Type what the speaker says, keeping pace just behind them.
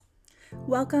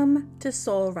Welcome to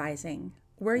Soul Rising.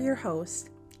 We're your hosts,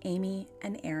 Amy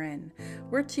and Aaron.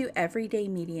 We're two everyday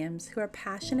mediums who are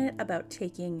passionate about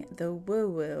taking the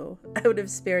woo-woo out of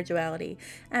spirituality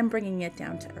and bringing it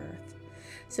down to earth.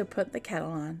 So put the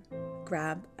kettle on,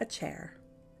 grab a chair,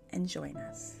 and join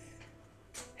us.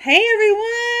 Hey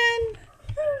everyone!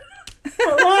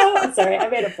 Hello. I'm sorry, I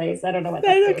made a face. I don't know what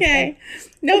That's okay.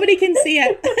 Nobody can see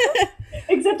it.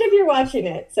 Except if you're watching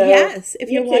it. So yes, if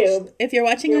you're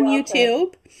watching on welcome.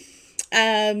 YouTube.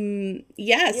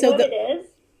 You know what it is?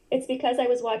 It's because I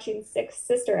was watching Sixth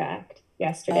Sister Act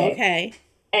yesterday. Okay.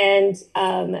 And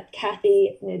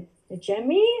Kathy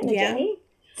Najimy,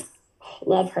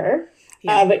 love her.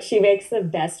 Yeah. But she makes the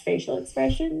best facial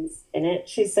expressions in it.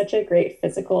 She's such a great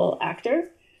physical actor.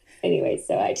 Anyway,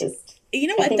 so I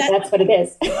think that's what it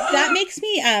is. That makes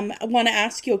me want to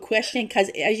ask you a question, because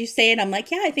as you say it, I'm like,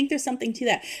 yeah, I think there's something to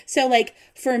that. So like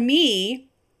for me,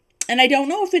 and I don't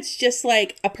know if it's just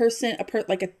like a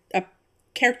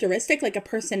characteristic, like a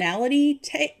personality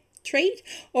trait,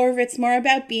 or if it's more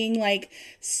about being like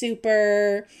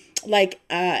super like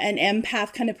an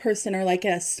empath kind of person, or like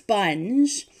a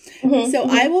sponge.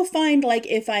 I will find, like,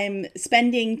 if I'm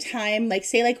spending time, like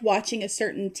say like watching a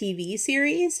certain TV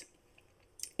series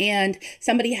and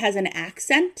somebody has an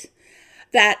accent,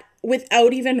 that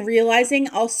without even realizing,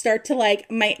 I'll start to like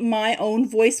my own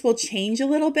voice will change a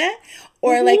little bit.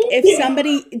 Or like if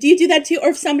somebody, do you do that too? Or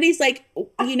if somebody's like,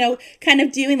 kind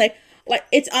of doing like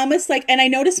it's almost like, and I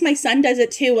notice my son does it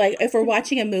too. Like if we're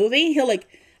watching a movie,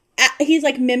 he's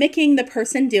like mimicking the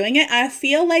person doing it. I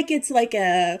feel like it's like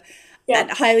a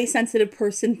highly sensitive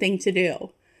person thing to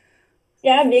do.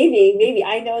 Yeah, maybe.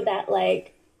 I know that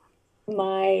like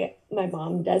my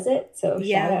mom does it. So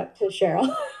shout out to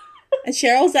Cheryl. And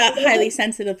Cheryl's a highly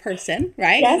sensitive person,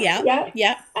 right? Yes,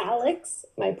 yeah. Alex,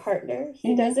 my partner,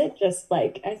 he does it. Just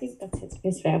like, I think that's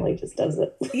his family just does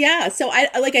it. Yeah. So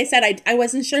like I said, I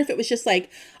wasn't sure if it was just like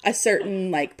a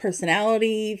certain like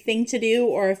personality thing to do,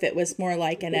 or if it was more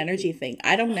like an energy thing.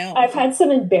 I don't know. I've had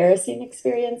some embarrassing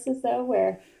experiences though,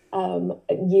 where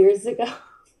years ago,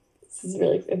 this is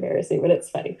really embarrassing, but it's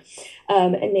funny.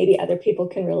 And maybe other people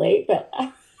can relate, but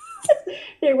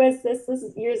there was this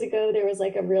years ago, there was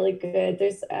like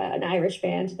there's an Irish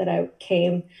band that I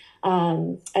came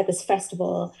at this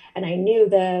festival, and I knew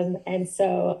them. And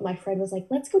so my friend was like,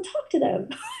 let's go talk to them.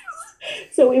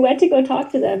 So we went to go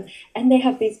talk to them, and they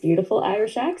have these beautiful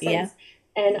Irish accents. Yeah.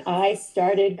 And I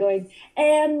started going,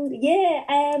 and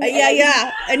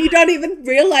you don't even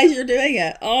realize you're doing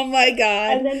it. Oh my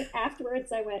God. And then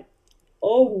afterwards I went,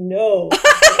 oh no.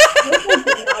 I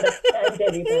did not offend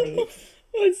anybody.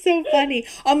 It's so funny.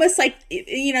 Almost like,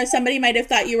 somebody might have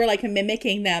thought you were like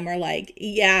mimicking them, or like,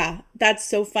 yeah, that's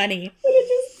so funny. But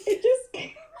it just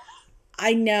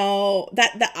I know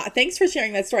that thanks for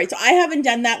sharing that story. So I haven't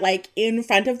done that like in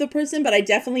front of the person, but I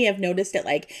definitely have noticed it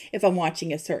like if I'm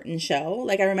watching a certain show.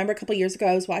 Like I remember a couple years ago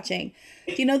I was watching,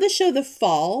 do you know the show The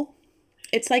Fall?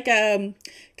 It's like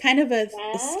kind of a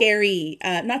scary,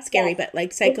 not scary, but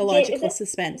like psychological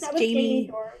suspense. Jamie.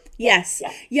 Yes.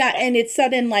 Yeah. And it's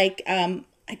set in like, I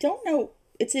don't know,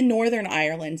 it's in Northern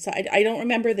Ireland. So I don't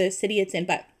remember the city it's in,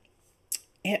 but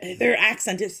their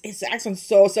accent his accent's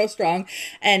so strong.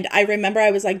 And I remember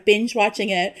I was like binge watching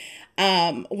it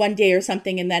one day or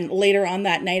something, and then later on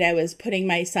that night I was putting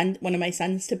one of my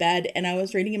sons to bed, and I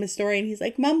was reading him a story, and he's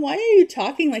like, Mom, why are you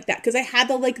talking like that? Because I had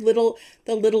the little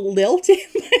lilt in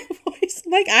my voice.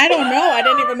 Like, I don't know, I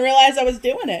didn't even realize I was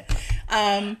doing it.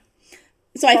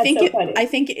 So I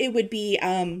think it would be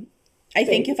I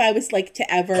think if I was like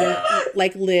to ever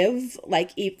like live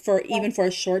like even for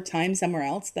a short time somewhere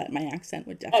else, that my accent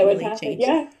would definitely change.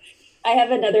 Yeah. I have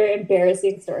another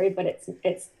embarrassing story, but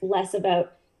it's less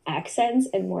about accents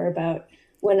and more about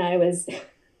when I was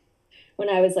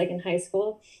like in high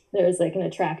school. There was like I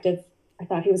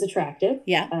thought he was attractive,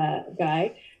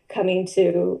 guy coming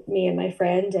to me and my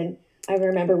friend, and I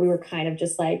remember we were kind of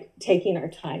just like taking our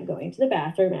time going to the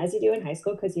bathroom, as you do in high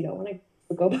school, because you don't want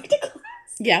to go back to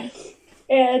class. Yeah.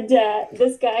 And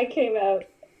this guy came out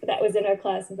that was in our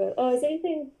class and goes, oh, is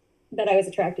anything that I was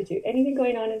attracted to? Anything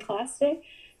going on in class today?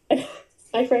 And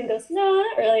my friend goes, no,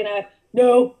 not really. And I went,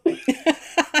 no.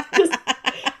 Just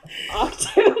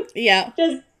octave. Yeah.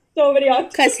 Just so many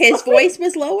octaves. Because his voice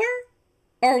was lower?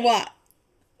 Or what?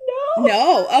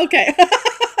 No. Okay.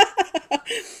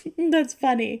 That's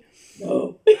funny.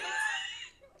 No.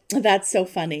 That's so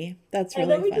funny. That's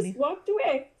really funny. And then we just walked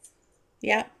away.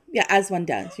 Yeah. Yeah, as one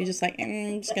does. You're just like,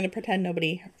 I'm just going to pretend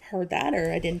nobody heard that,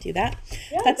 or I didn't do that.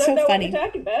 Yeah, that's so funny. What you're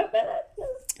talking about, but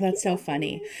that's so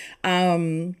funny.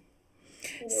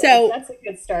 Anyway, So that's a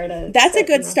good start of that's a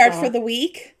good starting us start for off. the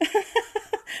week.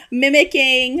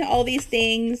 Mimicking all these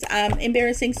things,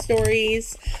 embarrassing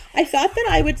stories. I thought that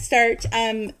I would start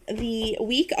the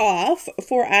week off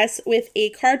for us with a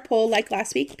card pull like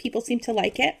last week. People seem to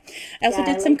like it. I Yeah, also I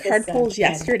did some like this card pulls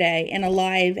trend. yesterday in a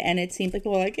live, and it seemed like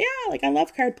people were like, yeah, like I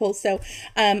love card pulls. So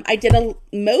I did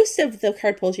most of the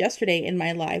card pulls yesterday in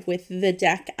my live with the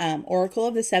deck Oracle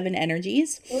of the Seven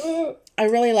Energies. Mm, I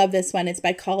really love this one. It's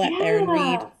by Colette Baron Reed.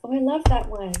 yeah. Oh, I love that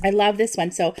one. I love this one.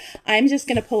 So I'm just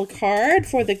going to pull a card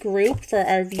for the group, for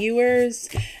our viewers,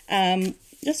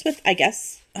 just with, I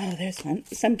guess, oh, there's one,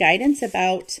 some guidance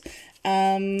about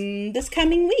this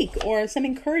coming week or some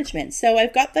encouragement. So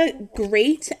I've got the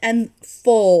great and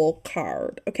full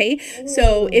card. Okay.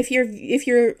 So Mm, if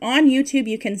you're on YouTube,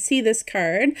 you can see this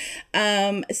card.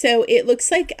 So it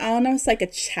looks like almost like a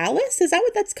chalice. Is that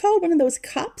what that's called? One of those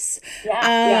cups.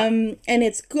 yeah, yeah. And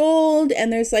it's gold,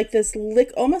 and there's like this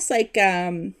almost like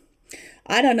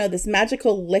I don't know, this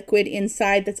magical liquid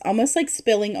inside that's almost like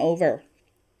spilling over.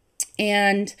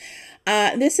 And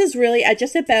this is really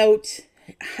just about,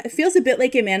 it feels a bit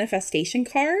like a manifestation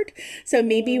card. So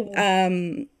maybe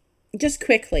Mm, just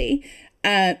quickly,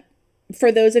 uh,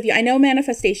 for those of you, I know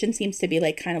manifestation seems to be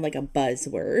like kind of like a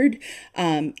buzzword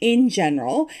in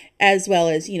general, as well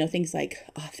as, things like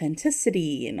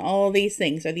authenticity and all these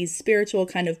things are these spiritual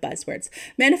kind of buzzwords.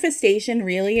 Manifestation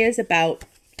really is about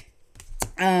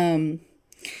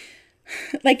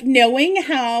like knowing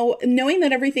that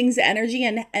everything's energy,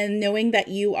 and knowing that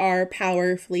you are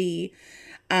powerfully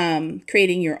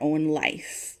creating your own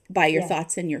life by your yeah.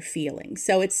 thoughts and your feelings.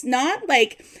 So it's not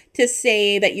like to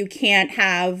say that you can't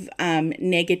have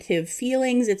negative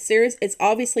feelings. It's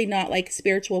obviously not like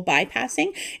spiritual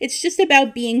bypassing. It's just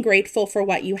about being grateful for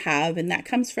what you have, and that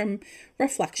comes from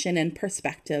reflection and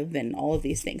perspective and all of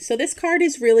these things. So this card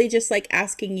is really just like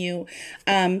asking you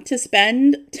to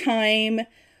spend time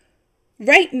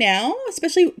right now,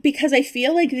 especially because I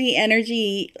feel like the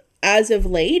energy as of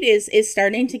late is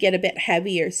starting to get a bit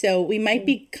heavier. So we might Mm,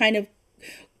 be kind of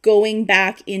going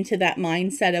back into that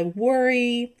mindset of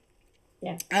worry,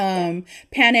 yeah, yeah.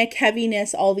 panic,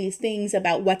 heaviness, all these things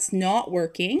about what's not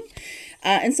working.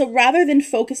 And so rather than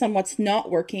focus on what's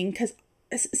not working, because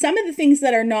some of the things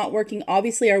that are not working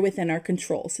obviously are within our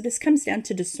control. So this comes down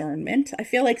to discernment. I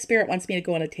feel like Spirit wants me to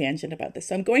go on a tangent about this.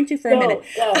 So I'm going to for a minute.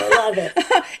 Go, go. I love it.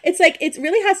 It's like it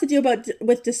really has to do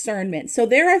with discernment. So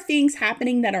there are things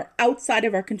happening that are outside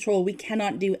of our control. We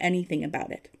cannot do anything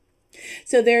about it.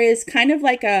 So there is kind of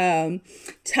like a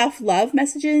tough love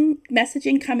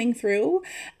messaging coming through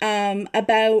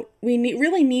about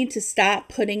really need to stop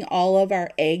putting all of our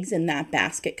eggs in that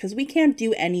basket, because we can't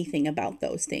do anything about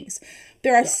those things.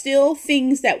 There are Yeah. still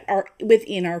things that are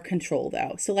within our control,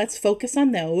 though. So let's focus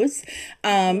on those,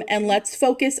 and Mhm. let's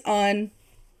focus on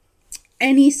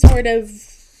any sort of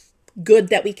good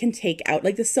that we can take out.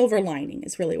 Like the silver lining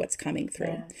is really what's coming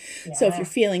through. Yeah, So if you're yeah.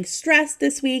 feeling stressed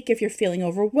this week, if you're feeling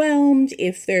overwhelmed,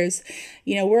 if there's,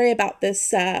 worry about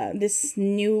this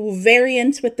new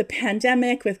variant with the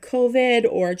pandemic, with COVID,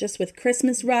 or just with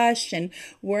Christmas rush and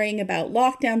worrying about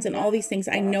lockdowns and Yeah, all these things,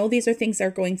 I yeah. know these are things that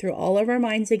are going through all of our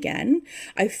minds again.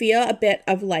 I feel a bit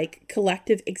of like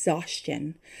collective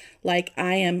exhaustion. Like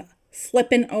I am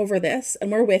flipping over this, and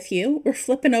we're with you. We're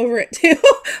flipping over it too.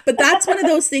 But that's one of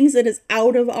those things that is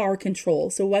out of our control.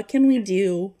 So what can we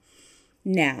do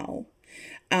now?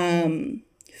 Mm,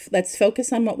 Let's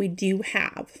focus on what we do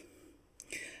have.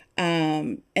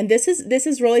 And this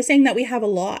is really saying that we have a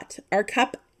lot. Our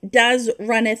cup does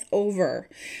runneth over.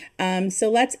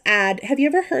 So let's add. Have you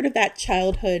ever heard of that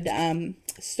childhood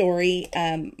story?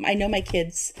 I know my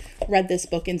kids read this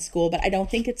book in school, but I don't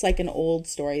think it's like an old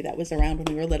story that was around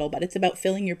when we were little. But it's about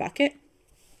filling your bucket.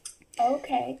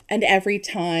 okay. And every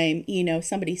time,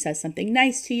 somebody says something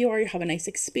nice to you, or you have a nice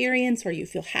experience, or you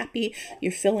feel happy,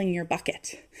 you're filling your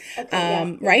bucket. Okay, yeah,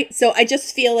 yeah. Right? So I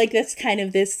just feel like this kind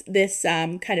of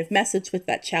kind of message with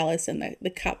that chalice and the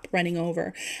cup running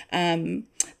over.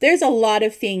 There's a lot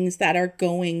of things that are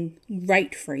going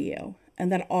right for you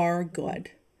and that are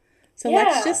good. So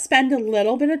let's Yeah. just spend a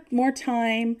little bit more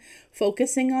time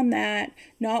focusing on that,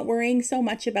 not worrying so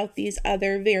much about these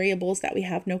other variables that we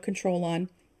have no control on.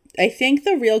 I think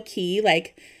the real key,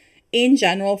 like in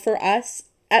general for us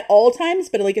at all times,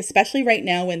 but like especially right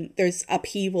now when there's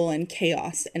upheaval and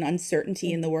chaos and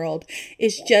uncertainty in the world,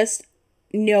 is Yeah. just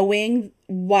knowing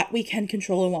what we can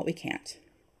control and what we can't.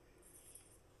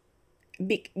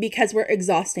 Because we're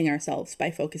exhausting ourselves by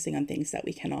focusing on things that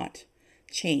we cannot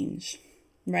change.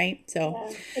 Right? So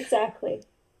Yeah, exactly.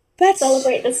 that's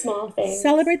Celebrate the small things.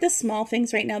 celebrate the small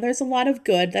things right now. There's a lot of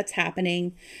good that's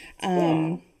happening.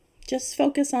 Yeah. Just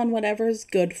focus on whatever's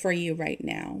good for you right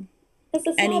now. Because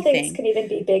the small things Anything. can even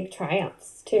be big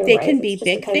triumphs too, They right? can It be just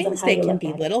big depends on things, how they you can look be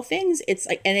at it. little things. It's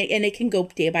like, and it can go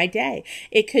day by day.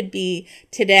 It could be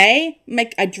today,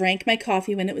 I drank my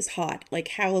coffee when it was hot. Like,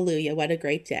 hallelujah, what a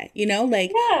great day. You know,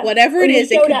 like Yeah. whatever Or it you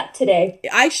is, it showed could, up today.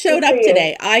 I showed Good for up you.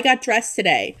 today. I got dressed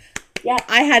today. Yeah.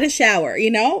 I had a shower,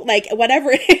 you know, like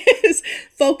whatever it is,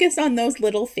 focus on those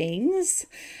little things.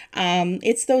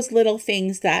 It's those little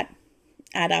things that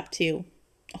add up to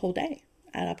a whole day,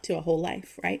 add up to a whole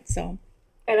life, right? So,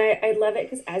 And I love it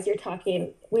because as you're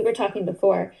talking, we were talking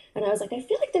before, and I was like, I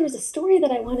feel like there was a story that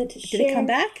I wanted to did it come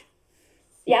share. back?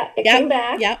 Yeah, it came Yep,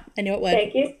 back. yep, I knew it would.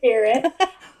 Thank you, Spirit.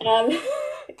 Um,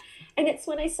 and it's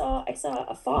when I saw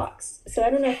a fox. So I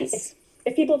don't know Yes.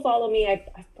 if people follow me, I've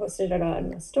posted it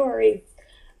on a story.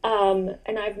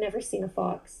 And I've never seen a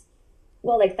fox.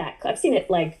 Well, like that. I've seen it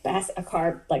like pass a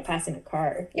car, like passing a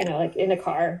car, Yeah. like in a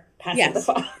car passing the Yes.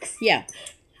 fox. Yeah.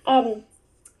 Um,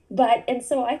 and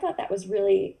so I thought that was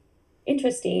really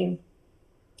interesting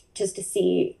just to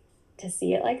see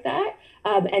it like that.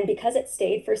 And because it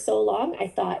stayed for so long, I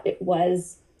thought it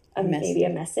was A maybe a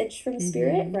message. message from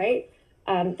spirit, Mm-hmm. right?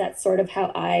 That's sort of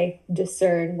how I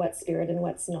discern what's spirit and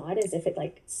what's not, is if it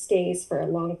like stays for a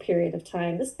long period of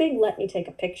time. This thing let me take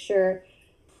a picture,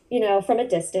 from a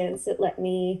distance. It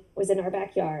was in our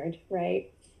backyard,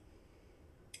 right?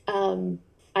 Um,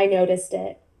 I noticed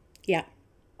it. Yeah.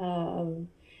 Um,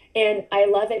 and I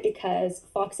love it because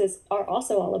foxes are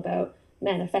also all about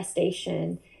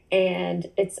manifestation, and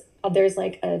there's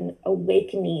like an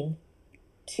awakening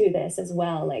to this as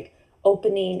well, like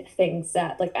opening things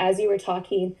up. Like as you were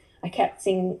talking, I kept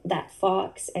seeing that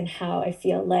fox and how I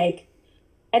feel like,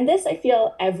 and this I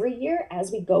feel every year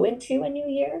as we go into a new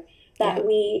year, Yeah. that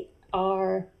we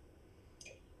are,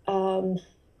 um,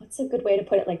 what's a good way to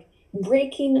put it? Like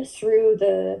breaking through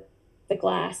the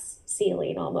glass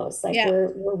ceiling almost. Like Yeah.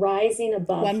 we're rising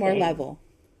above One more things. level.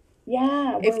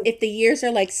 Yeah, If the years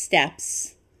are like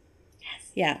steps.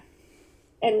 yes. Yeah.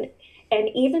 And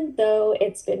even though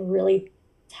it's been really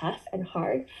tough and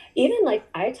hard, even like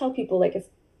I tell people, like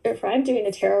if I'm doing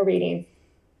a tarot reading,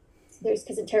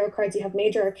 because in tarot cards you have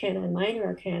major arcana and minor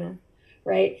arcana,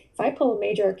 right? If I pull a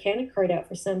major arcana card out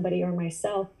for somebody or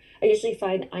myself, I usually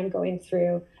find I'm going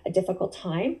through a difficult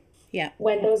time Yeah.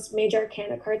 when those major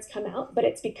arcana cards come out, but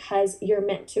it's because you're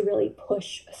meant to really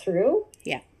push through,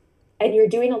 Yeah. and you're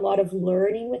doing a lot of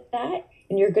learning with that,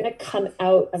 and you're going to come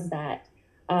out of that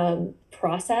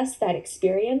process, that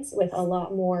experience, with a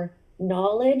lot more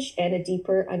knowledge and a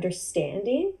deeper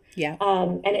understanding. Yeah.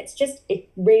 And it's just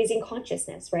raising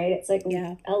consciousness, right? It's like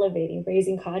Yeah. elevating,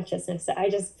 raising consciousness. So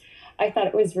I thought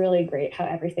it was really great how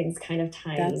everything's kind of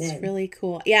tying That's in. really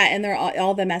cool. Yeah, and they're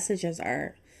all the messages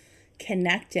are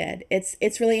connected.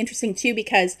 It's really interesting too,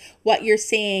 because what you're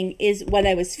saying is what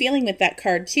I was feeling with that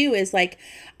card too, is like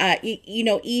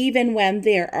even when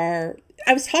there are,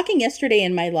 I was talking yesterday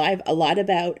in my live a lot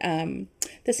about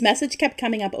this message kept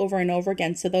coming up over and over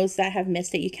again. So those that have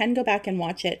missed it, you can go back and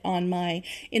watch it on my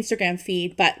Instagram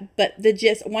feed. But the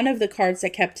gist, one of the cards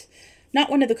that kept, not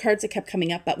one of the cards that kept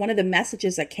coming up, but one of the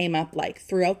messages that came up like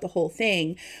throughout the whole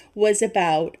thing was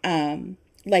about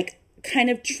like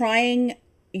kind of trying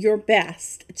your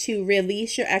best to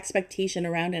release your expectation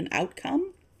around an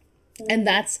outcome. And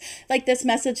that's like this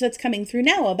message that's coming through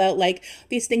now about like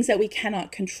these things that we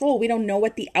cannot control. We don't know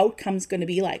what the outcome's going to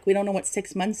be like. We don't know what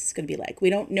 6 months is going to be like.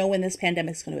 We don't know when this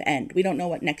pandemic's going to end. We don't know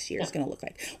what next year is going to look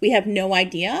like. We have no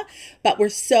idea, but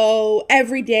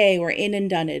every day we're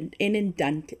inundated.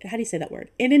 How do you say that word?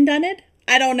 Inundated?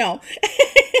 I don't know.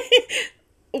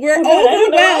 We're Oh God, I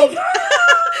don't overwhelmed. know.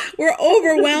 We're This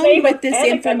overwhelmed wave with of this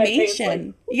panic on my face, like,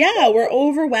 information. Yeah, we're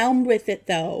overwhelmed with it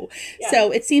though. yeah.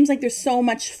 So it seems like there's so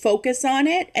much focus on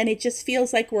it, and it just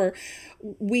feels like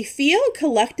we feel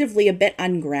collectively a bit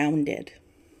ungrounded.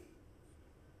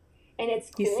 And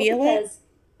it's You cool feel it? because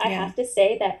I Yeah. have to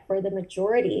say that for the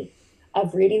majority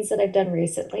of readings that I've done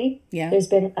recently, Yeah. there's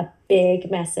been a big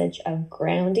message of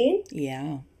grounding.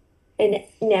 Yeah. And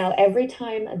now every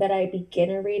time that I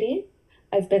begin a reading,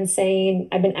 I've been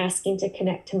asking to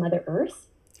connect to Mother Earth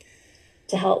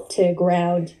to help to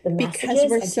ground the Because messages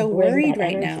we're and to so bring worried that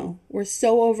right energy. now. We're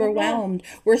so Yeah. overwhelmed.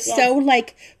 We're so Yes.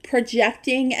 like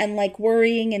projecting and like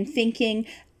worrying and thinking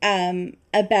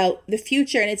about the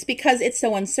future, and it's because it's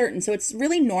so uncertain. So it's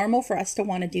really normal for us to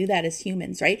want to do that as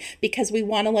humans, right? Because we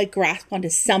want to like grasp onto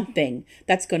something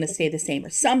that's going to stay the same, or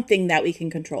something that we can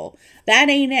control. That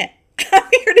ain't it. I'm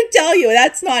here to tell you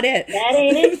that's not it. That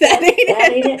ain't it. That ain't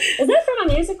That ain't it. it. Is that from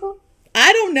a musical?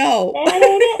 I don't know. That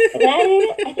ain't it. That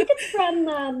ain't it. I think it's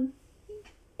from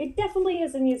it definitely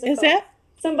is a Is musical. it?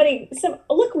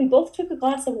 look, we both took a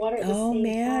glass of water at the Oh same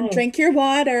man, time. drink your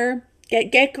water.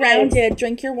 Get Guys. grounded,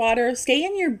 drink your water, stay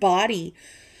in your body.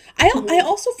 I Mhm.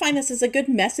 also find this is a good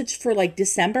message for like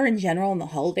December in general and the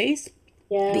holidays,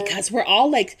 Yeah. because we're all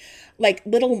like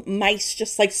little mice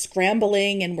just like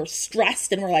scrambling, and we're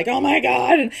stressed, and we're like, oh my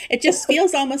god, and it just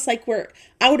feels almost like we're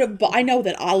I know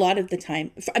that a lot of the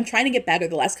time I'm trying to get better.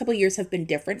 The last couple of years have been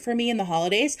different for me in the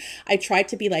holidays. I tried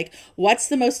to be like, what's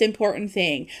the most important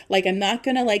thing? Like, I'm not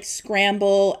gonna like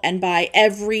scramble and buy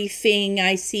everything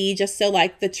I see just so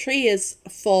like the tree is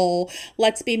full.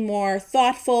 Let's be more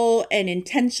thoughtful and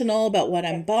intentional about what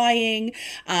I'm Yeah.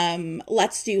 buying.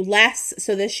 Let's do less.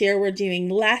 So this year we're doing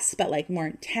less, but like more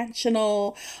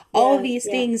intentional, all of Yeah. these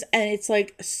Yeah. things. And it's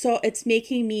like, so it's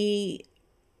making me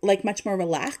like much more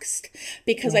relaxed,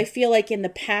 because Yeah. I feel like in the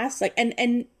past, like,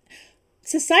 and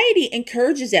society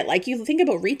encourages it. Like, you think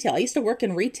about retail. I used to work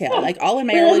in retail, Yeah. like all in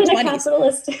my We live early in a 20s.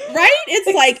 capitalist Right?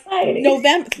 It's like society.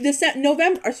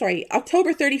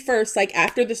 October 31st, like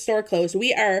after the store closed,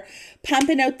 we are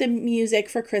pumping out the music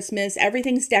for Christmas.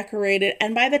 Everything's decorated.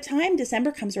 And by the time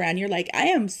December comes around, you're like, I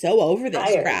am so over this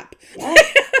Tired. crap. Yeah.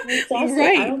 Exhausted. I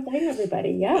Right. don't blame everybody.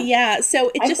 Yeah. Yeah,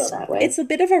 so I feel that way. it's a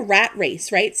bit of a rat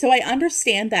race, right? So I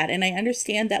understand that, and I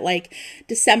understand that like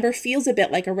December feels a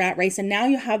bit like a rat race, and now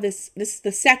you have this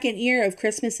the second year of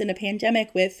Christmas in a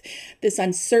pandemic with this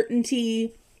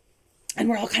uncertainty, and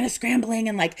we're all kind of scrambling,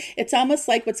 and like it's almost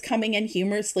like what's coming in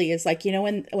humorously is like,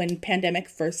 when pandemic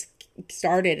first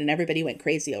started and everybody went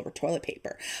crazy over toilet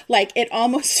paper. Like, it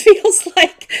almost feels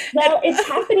like Well, it's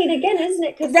happening again, isn't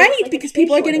it? Because there's right, like a because tree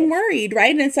people are getting shortage. worried,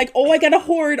 right? And it's like, oh, I gotta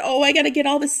hoard, oh, I gotta get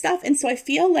all this stuff. And so I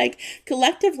feel like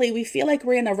collectively we feel like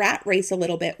we're in a rat race a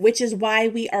little bit, which is why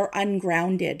we are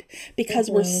ungrounded, because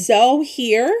we're Hmm. so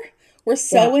here, we're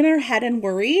so Yeah. in our head and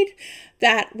worried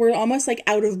that we're almost like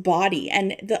out of body.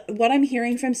 And what I'm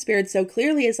hearing from Spirit so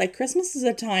clearly is like, Christmas is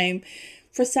a time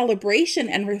for celebration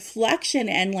and reflection,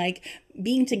 and like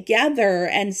being together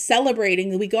and celebrating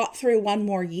that we got through one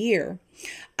more year.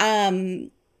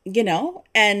 And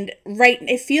right,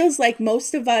 it feels like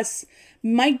most of us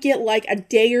might get like a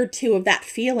day or two of that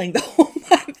feeling the whole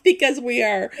month, because we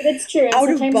are It's true. And out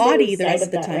of sometimes we body lose the sight rest of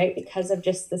of the that, time. right? Because of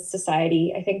just the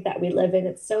society, I think, that we live in.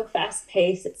 It's so fast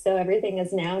paced. It's so everything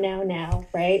is now, now, now,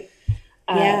 right?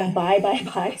 Yeah. Buy,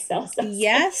 sell, sell, sell.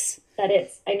 Yes. That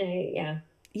it's, I know, yeah.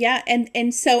 Yeah. And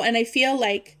I feel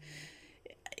like,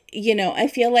 I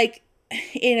feel like,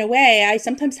 in a way, I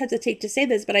sometimes hesitate to say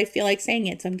this, but I feel like saying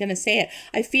it, so I'm going to say it.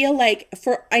 I feel like,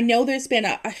 I know there's been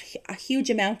a huge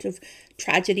amount of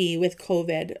tragedy with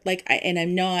COVID, like, and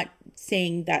I'm not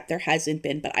saying that there hasn't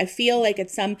been, but I feel like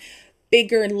at some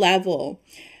bigger level,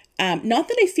 not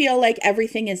that I feel like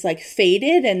everything is like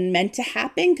fated and meant to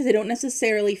happen, because I don't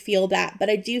necessarily feel that, but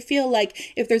I do feel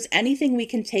like if there's anything we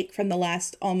can take from the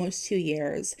last almost 2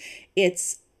 years,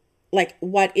 it's like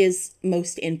what is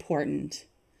most important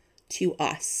to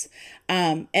us.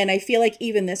 And I feel like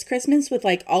even this Christmas, with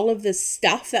like all of this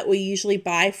stuff that we usually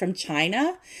buy from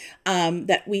China,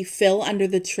 that we fill under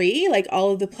the tree, like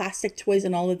all of the plastic toys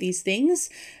and all of these things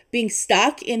being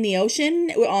stuck in the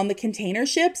ocean on the container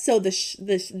ship, so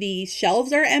the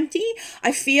shelves are empty.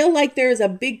 I feel like there is a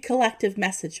big collective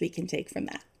message we can take from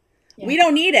that. Yeah. We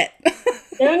don't need it.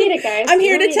 You don't need it, guys. I'm You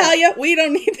here don't to need tell it. you, we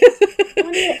don't need this. You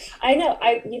don't need it. I know.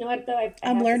 You know what, though? I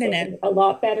I'm have to learning say, I've it. been a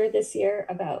lot better this year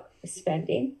about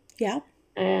spending. Yeah.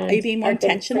 Are you And being more I've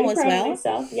been intentional pretty as proud of well?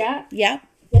 myself. Yeah. Yeah.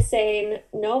 Just saying,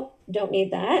 nope, don't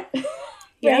need that.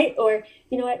 Yeah. Right? Or,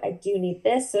 you know what? I do need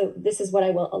this. So this is what I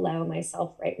will allow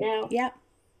myself right now. Yeah.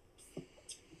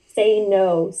 Say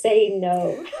no. Say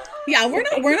no. Yeah, we're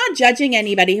Right? not judging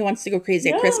anybody who wants to go crazy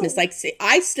at Christmas. No. Like, say,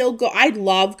 I still go. I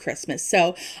love Christmas.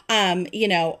 So, I'm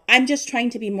just trying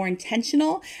to be more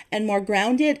intentional and more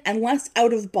grounded and less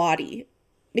out of body,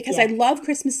 because I Yeah. love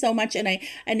Christmas so much, and I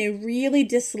really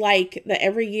dislike that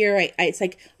every year it's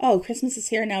like, oh, Christmas is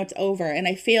here, now it's over, and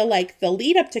I feel like the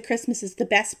lead up to Christmas is the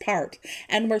best part,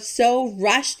 and we're so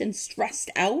rushed and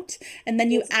stressed out, and then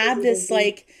you It's add busy, this busy.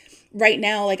 like, right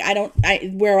now, like,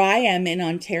 where I am in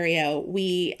Ontario,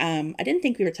 we I didn't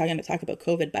think we were talking to talk about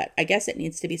COVID, but I guess it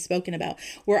needs to be spoken about.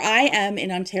 Where I am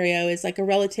in Ontario is like a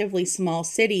relatively small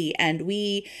city, and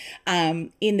we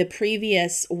in the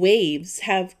previous waves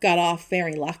have got off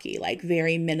very lucky, like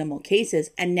very minimal cases.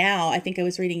 And now I think I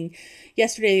was reading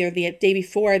yesterday or the day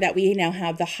before that we now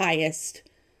have the highest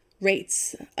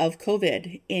rates of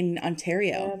COVID in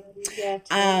Ontario. Yeah,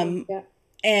 totally. Yeah.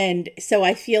 And so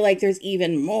I feel like there's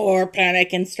even more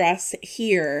panic and stress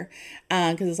here,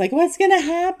 because it's like, what's gonna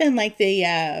happen? Like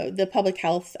the public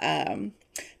health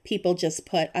people just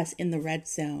put us in the red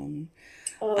zone.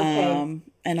 Oh, okay.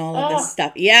 and all of this Oh,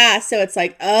 stuff. Yeah, so it's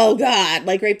like, oh God,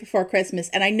 like right before Christmas.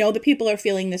 And I know that people are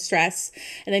feeling the stress,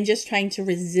 and I'm just trying to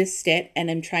resist it. And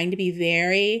I'm trying to be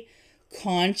very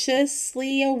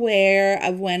consciously aware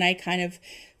of when I kind of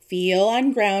feel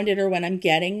ungrounded or when I'm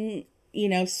getting,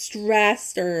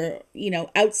 stressed or,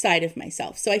 outside of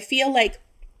myself. So I feel like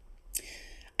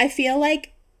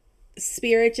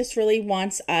Spirit just really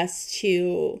wants us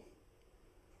to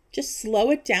just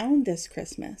slow it down this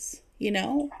Christmas, yeah.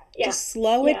 Just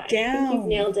slow Yeah. it And I think you've down.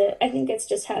 nailed it. I think it's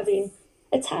just having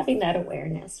that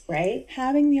awareness, right?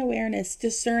 Having the awareness,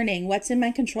 discerning what's in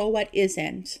my control, what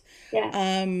isn't,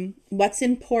 Yeah. what's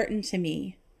important to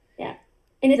me. Yeah.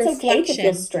 And it's okay to feel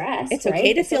Reflection. stressed, It's okay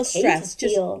right? to It's feel okay to stressed.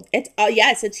 Just feel it's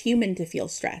yes, it's human to feel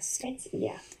stressed.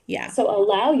 yeah. Yeah. So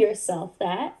allow yourself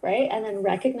that, right? And then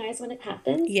recognize when it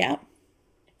happens Yeah.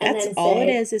 and That's then all it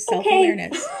say, is okay,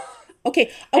 self-awareness.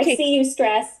 Okay. I Okay. see you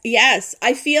stress. Yes,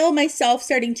 I feel myself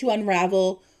starting to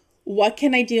unravel. What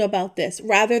can I do about this?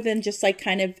 Rather than just like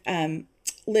kind of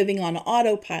living on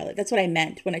autopilot. That's what I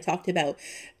meant when I talked about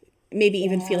maybe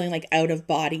even Yeah. feeling like out of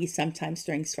body sometimes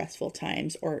during stressful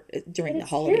times or But during the it's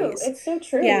true. holidays. It's so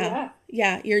true. Yeah. Yeah.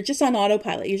 Yeah, you're just on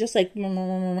autopilot. You're just like,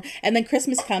 and then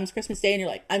Christmas comes, Christmas Day, and you're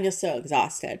like, I'm just so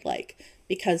exhausted, like,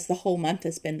 because the whole month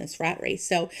has been this rat race.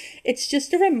 So it's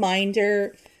just a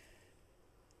reminder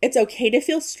it's okay to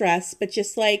feel stressed, but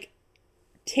just like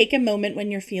take a moment when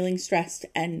you're feeling stressed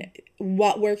and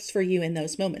what works for you in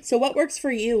those moments. So, what works for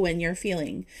you when you're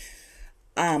feeling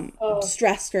Oh,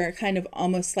 stressed or kind of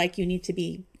almost like you need to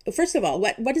be? First of all,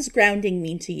 what does grounding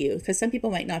mean to you? Because some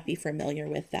people might not be familiar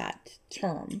with that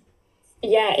term.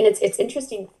 yeah. And it's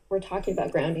interesting we're talking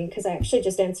about grounding because I actually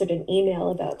just answered an email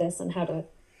about this on how to,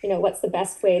 what's the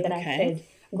best way that I Okay. could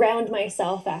ground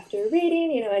myself after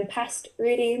reading. In past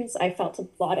readings, I felt a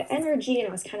lot of energy and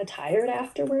I was kind of tired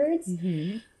afterwards,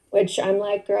 Mm-hmm. which I'm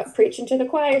like, girl, preaching to the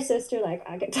choir, sister. Like,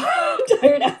 I get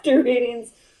tired after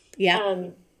readings. Yeah.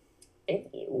 Um,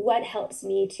 what helps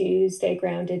me to stay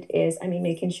grounded is, I mean,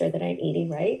 making sure that I'm eating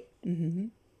right. Mm-hmm.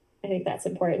 I think that's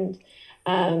important.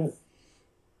 Um,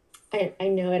 I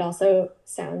know it also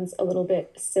sounds a little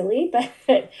bit silly,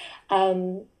 but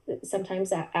um,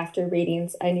 sometimes after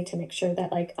readings, I need to make sure that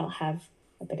like I'll have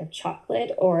a bit of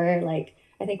chocolate or like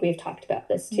I think we've talked about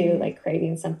this too, Mm-hmm. like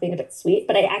craving something a bit sweet.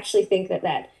 But I actually think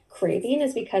that craving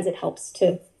is because it helps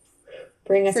to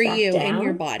bring us For back you in your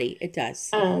down. body, it does.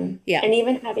 Yeah. And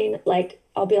even having like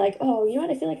I'll be like, oh, you know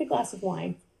what? I feel like a glass of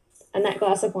wine, and that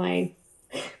glass of wine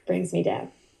brings me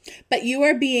down. But you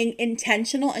are being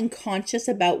intentional and conscious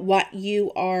about what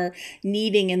you are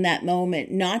needing in that moment,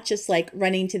 not just like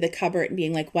running to the cupboard and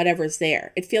being like, whatever's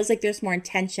there. It feels like there's more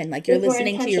intention, like you're There's more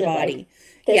listening to your intention of like, body.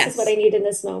 this is what I Yes. need in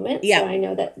this moment. So Yeah. I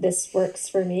know that this works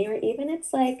for me. Or even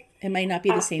it's like It might not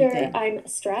be the same after thing. I'm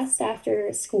stressed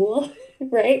after school,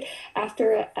 right?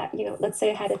 After, let's say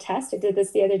I had a test, I did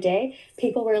this the other day.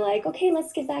 People were like, okay,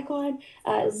 let's get back on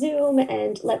Zoom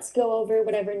and let's go over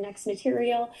whatever next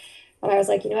material. And I was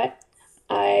like, you know what?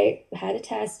 I had a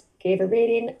test, gave a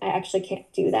rating. I actually can't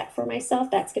do that for myself.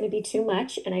 That's going to be too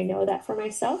much. And I know that for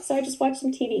myself. So I just watched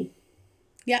some TV.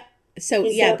 Yeah. So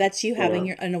You yeah, don't, that's you having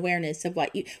your an awareness of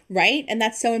what you right, and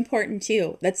that's so important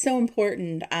too. That's so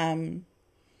important.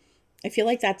 I feel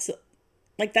like that's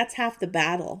half the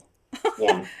battle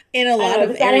yeah. in a I don't lot know. of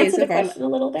Does that areas answer the of our question a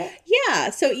little bit?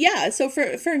 yeah, so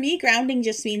for me grounding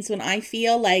just means when I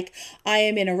feel like I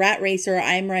am in a rat race or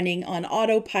I'm running on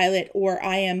autopilot or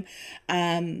I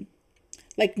am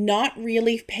like not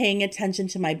really paying attention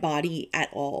to my body at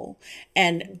all.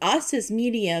 And us as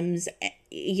mediums,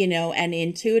 and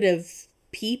intuitive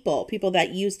people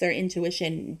that use their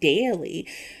intuition daily,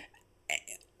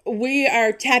 we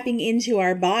are tapping into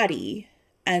our body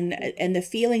and the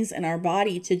feelings in our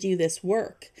body to do this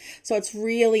work. So it's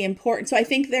really important. So I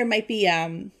think there might be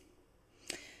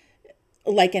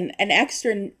like an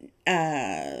extra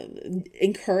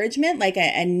encouragement, like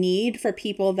a need for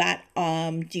people that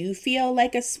do feel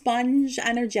like a sponge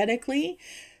energetically,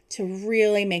 to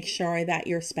really make sure that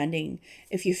you're spending,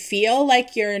 if you feel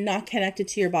like you're not connected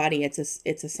to your body, it's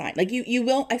a sign. Like you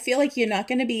will, I feel like you're not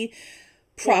going to be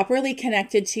Yeah. properly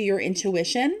connected to your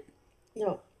intuition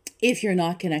No. if you're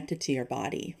not connected to your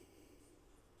body.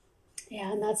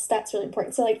 Yeah, and that's really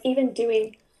important. So like even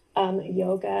doing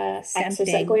yoga, exercise,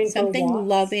 Something going for something walks,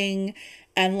 loving,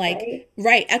 and like, right?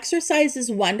 right, exercise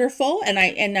is wonderful,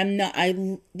 I'm not,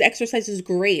 the exercise is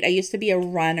great. I used to be a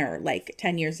runner like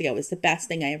 10 years ago. It was the best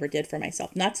thing I ever did for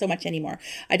myself. Not so much anymore.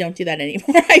 I don't do that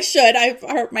anymore. I should. I've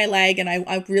hurt my leg and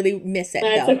I really miss it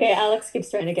That's though. okay. Alex keeps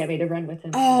trying to get me to run with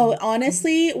him Oh, again.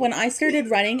 honestly, when I started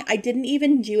running, I didn't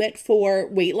even do it for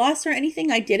weight loss or anything.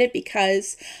 I did it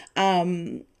because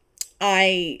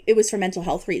it was for mental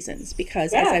health reasons,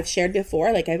 because as Yeah. I've shared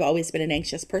before, like I've always been an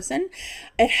anxious person.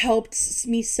 It helped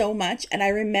me so much. And I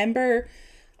remember,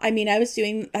 I mean, I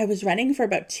was running for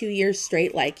about 2 years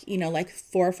straight, like, like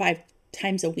 4 or 5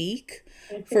 times a week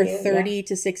Good for for you. Yeah. 30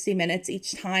 to 60 minutes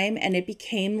each time. And it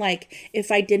became like,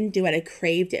 if I didn't do it, I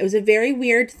craved it. It was a very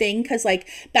weird thing, because like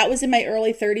that was in my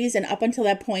early 30s. And up until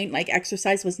that point, like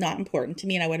exercise was not important to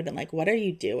me. And I would have been like, what are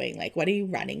you doing? Like, what are you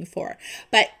running for?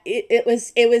 But it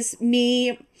was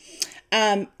me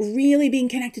really being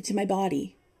connected to my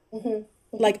body. Hmm.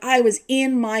 Like I was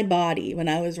in my body when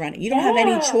I was running. You don't have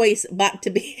any Yeah. choice but to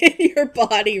be in your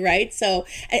body, right? So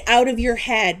out of your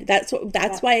head. That's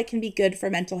Yeah. why it can be good for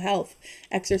mental health,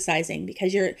 exercising,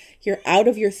 because you're out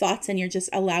of your thoughts and you're just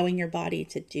allowing your body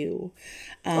to do.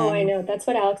 Oh, I know. That's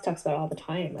what Alex talks about all the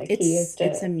time. Like he used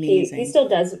It's to, he amazing. still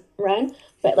does run,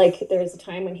 but like there was a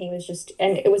time when he was just,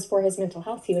 and it was for his mental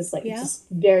health. He was like Yeah. just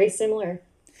very similar.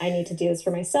 I need to do this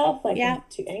for myself. Like Yeah. I'm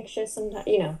too anxious sometimes,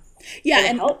 you know, Yeah, and it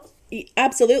and helped.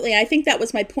 absolutely. I think that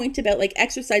was my point about like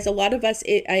exercise. A lot of us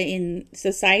in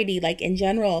society, like in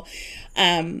general,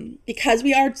 because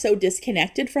we are so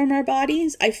disconnected from our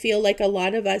bodies, I feel like a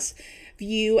lot of us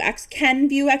can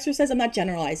view exercise. I'm not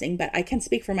generalizing, but I can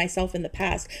speak for myself in the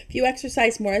past. View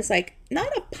exercise more as like not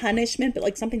a punishment, but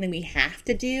like something that we have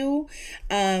to do.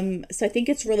 So I think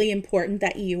it's really important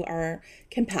that you are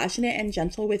compassionate and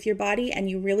gentle with your body, and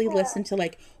you really listen to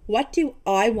like, what do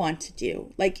I want to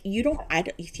do? Like if you don't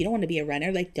want to be a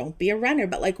runner, like don't be a runner,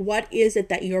 but like what is it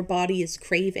that your body is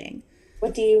craving?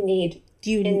 What do you need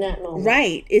Do in you that moment?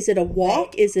 Right? Is it a Right.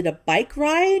 walk? Is it a bike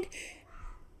ride?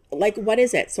 Like what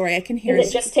is it? Sorry, I can Is hear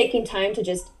it just taking time to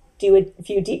just do a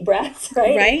few deep breaths, right?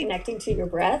 And right? connecting to your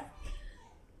breath,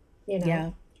 you know? Yeah.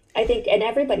 I think, and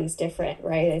everybody's different,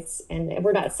 right? And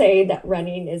we're not saying that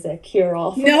running is a cure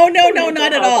all for, No, no, for no, mental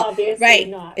not at health. all. Obviously Right.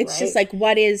 not, It's just right? like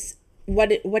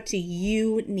what do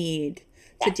you need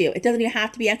to Yeah. do? It doesn't even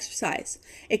have to be exercise.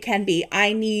 It can be,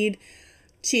 I need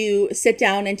to sit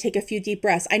down and take a few deep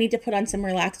breaths. I need to put on some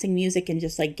relaxing music and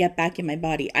just like get back in my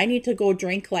body. I need to go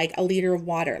drink like a liter of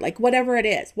water. Like whatever it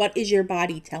is. What is your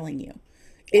body telling you?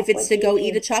 Yeah. If it's What to do you go eat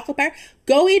a need? chocolate bar,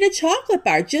 go eat a chocolate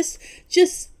bar. Just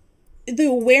the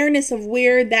awareness of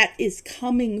where that is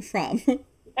coming from.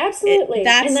 Absolutely. And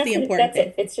That's the important that's thing.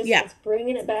 it. It's just, Yeah, it's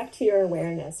bringing it back to your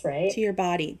awareness, to right? your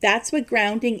body. That's what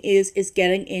grounding is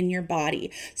getting in your body.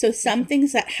 So some Mhm.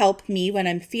 things that help me when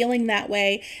I'm feeling that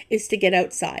way is to get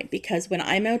outside, because when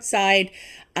I'm outside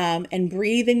and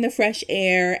breathing the fresh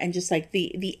air and just like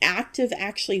the act of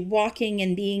actually walking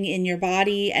and being in your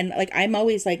body, and like I'm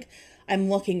always like I'm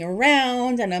looking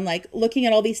around and I'm like looking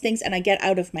at all these things and I get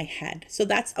out of my head. So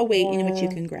that's a way in which you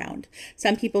Yeah. can ground.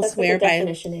 Some people That's a swear good by,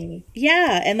 definition, Amy.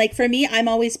 yeah, and like for me, I'm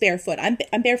always barefoot. I'm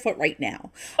barefoot right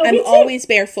now. Oh, I'm me too. always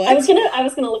barefoot. I was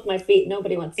gonna look my feet.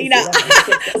 Nobody wants to You know, see that.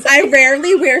 I'm just kidding. I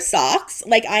rarely wear socks.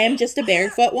 Like I am just a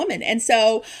barefoot woman. And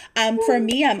so for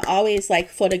me, I'm always like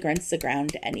foot against the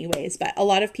ground anyways. But a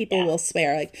lot of people Yeah. will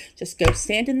swear like just go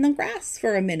stand in the grass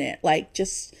for a minute. Like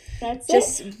That's it.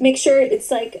 just Make sure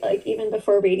it's like even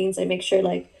before readings, I make sure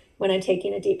like when I'm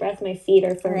taking a deep breath, my feet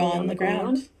are are firmly on on the the ground.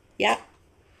 ground, Yeah.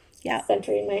 Yeah.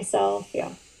 centering myself.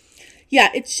 Yeah. Yeah,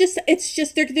 it's just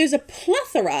there's a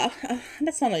plethora.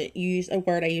 That's not a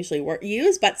word I usually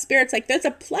use, but spirits like there's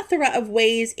a plethora of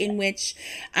ways in which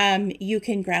you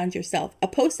can ground yourself. A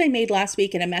post I made last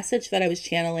week and a message that I was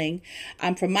channeling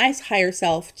from my higher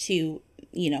self to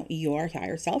your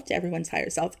higher self, to everyone's higher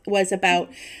self, was about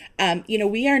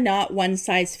we are not one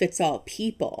size fits all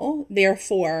people.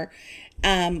 Therefore,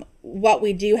 what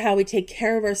we do, how we take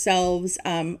care of ourselves,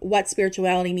 what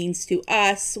spirituality means to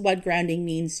us, what grounding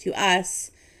means to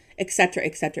us, etc.,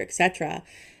 etc., etc.,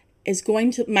 is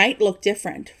going to might look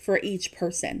different for each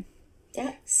person.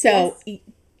 Yeah. So Yes.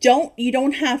 you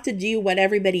don't have to do what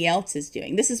everybody else is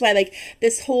doing. This is why like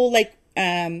this whole like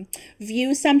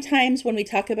view sometimes when we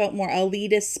talk about more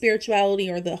elitist spirituality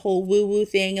or the whole woo woo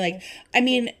thing, like I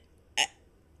mean,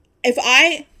 if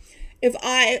I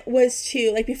was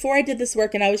to like before I did this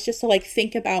work and I was just to like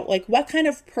think about like what kind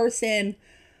of person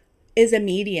is a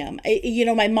medium.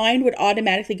 My mind would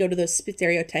automatically go to those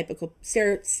stereotypical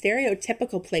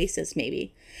places,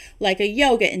 maybe like a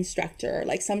yoga instructor,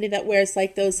 like somebody that wears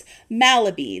like those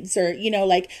mala beads, or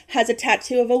like has a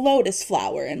tattoo of a lotus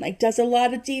flower and like does a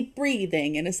lot of deep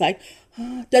breathing and is like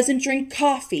doesn't drink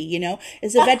coffee,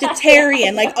 is a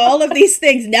vegetarian, like all of these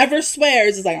things, never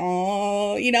swears, is like,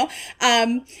 oh,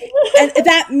 and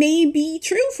that may be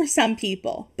true for some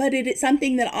people, but it is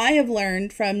something that I have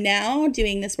learned from now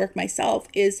doing this work myself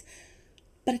is,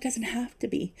 but it doesn't have to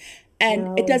be.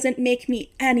 And it No. doesn't make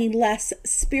me any less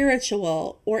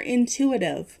spiritual or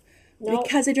intuitive No.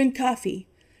 because I drink coffee,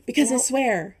 because I No.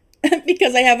 swear,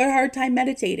 because I have a hard time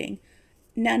meditating.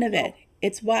 None of it. No.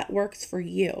 It's what works for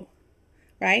you,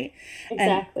 right? And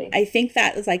Exactly. I think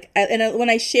that is like, and when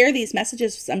I share these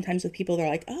messages sometimes with people, they're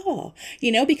like, oh,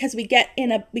 because we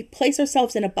place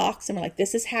ourselves in a box and we're like,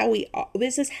 this is how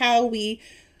we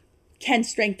can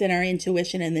strengthen our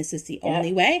intuition, and this is the only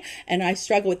Yeah. way. And I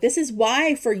struggle with this is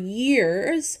why for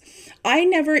years I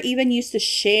never even used to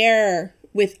share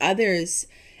with others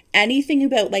anything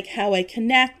about like how I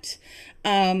connect,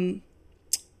 um,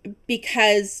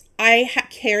 because I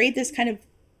carried this kind of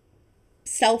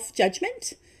self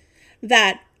judgment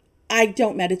that I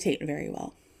don't meditate very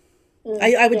well.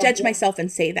 I would Yeah. judge Yeah. myself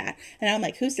and say that. And I'm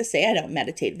like, who's to say I don't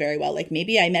meditate very well? Like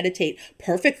maybe I meditate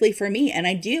perfectly for me. And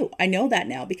I do. I know that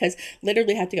now because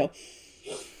literally have to go,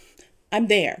 I'm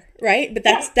there, right? But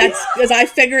Yeah. that's because I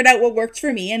figured out what worked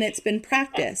for me and it's been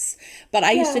practice. But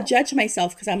I used to Yeah. judge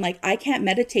myself because I'm like, I can't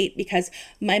meditate because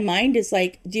my mind is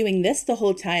like doing this the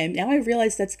whole time. Now I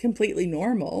realize that's completely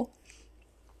normal.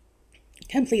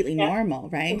 Completely Yeah. normal,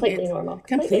 right? Completely It's normal.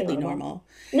 Completely completely normal. normal.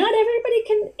 Not everybody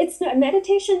can, it's not,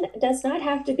 meditation does not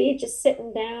have to be just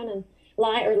sitting down and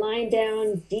lying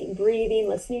down, deep breathing,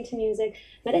 listening to music.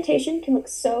 Meditation can look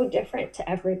so different to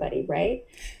everybody, right?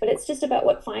 But it's just about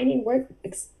what we're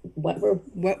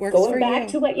What works going for back you?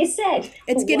 to what you said.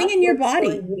 It's getting What in your works for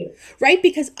body, you? right?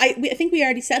 Because I think we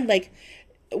already said like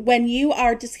when you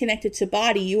are disconnected to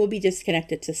body, you will be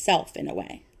disconnected to self in a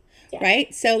way. Yeah.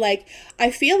 Right? So like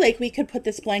I feel like we could put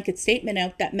this blanket statement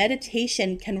out that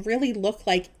meditation can really look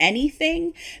like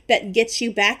anything that gets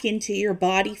you back into your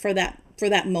body for that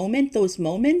moment, those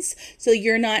moments, so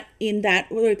you're not in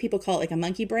that, what do people call it, like a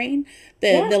monkey brain,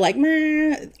 the Yeah. like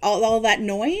meh, all that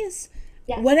noise.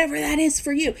 Yeah. Whatever that is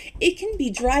for you. It can be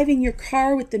driving your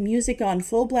car with the music on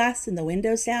full blast and the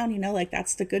windows down, like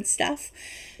that's the good stuff.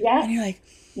 Yeah. And you're like,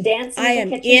 Dancing I in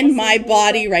the am kitchen, in listening my to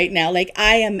body music. right now. Like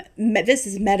this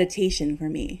is meditation for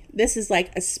me. This is like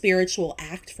a spiritual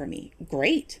act for me.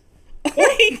 Great. Yeah.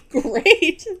 Like,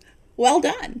 great. Well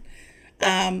done.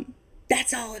 Yeah.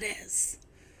 That's all it is.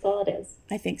 That's all it is.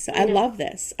 I think so. I I know. love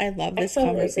this. I love I this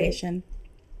totally agree. conversation.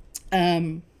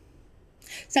 Um,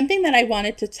 Something that I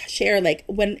wanted to share, like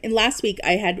when in last week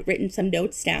I had written some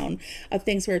notes down of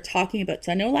things we were talking about.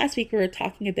 So I know last week we were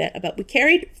talking a bit about, we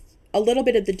carried a little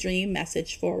bit of the dream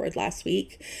message forward last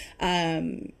week.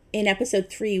 In episode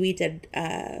 3, we did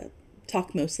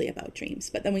talk mostly about dreams,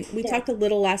 but then we Yeah. talked a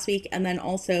little last week, and then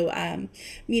also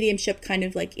mediumship kind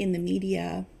of like in the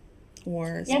media,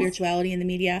 or Yes. spirituality in the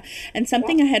media. And Yeah.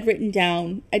 something I had written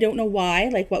down, I don't know why,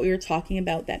 like what we were talking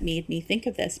about that made me think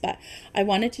of this, but I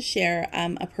wanted to share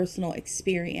a personal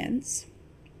experience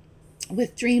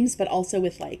with dreams, but also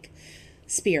with like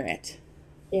spirit.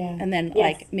 Yeah. And then Yes.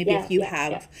 like maybe Yeah. if you Yeah. Yeah.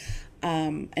 have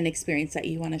an experience that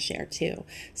you want to share too.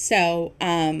 So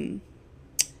some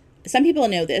people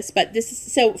know this, but this is,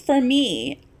 so for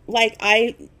me, like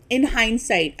in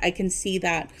hindsight, I can see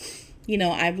that,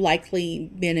 I've likely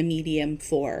been a medium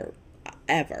for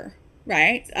ever,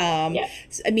 right? Yeah.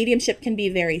 A mediumship can be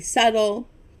very subtle.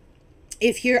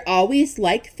 If you're always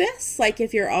like this, like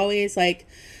if you're always like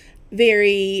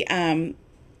very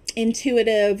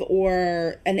intuitive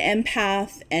or an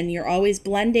empath, and you're always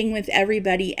blending with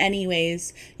everybody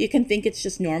anyways, you can think it's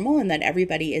just normal and that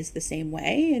everybody is the same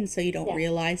way, and so you don't Yeah.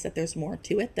 realize that there's more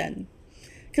to it than,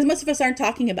 because most of us aren't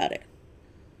talking about it,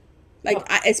 like No.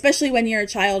 especially when you're a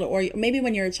child, or maybe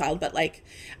when you're a child, but like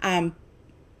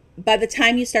by the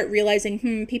time you start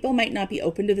realizing, people might not be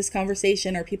open to this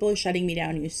conversation, or people are shutting me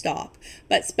down, you stop.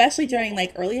 But especially during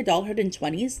like early adulthood and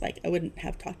 20s, like I wouldn't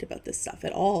have talked about this stuff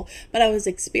at all, but I was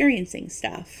experiencing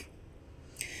stuff.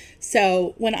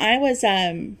 So when I was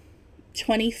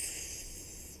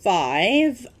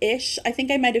 25-ish, I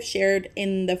think I might have shared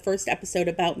in the first episode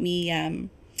about me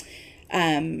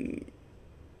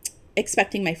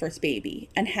expecting my first baby,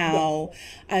 and Yes. how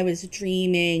I was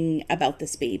dreaming about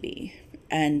this baby,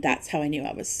 and that's how I knew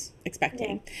I was Yeah.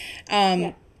 expecting.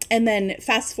 Yeah. And then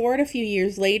fast forward a few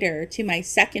years later to my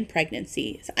second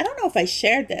pregnancy. So I don't know if I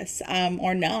shared this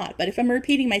or not, but if I'm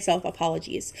repeating myself,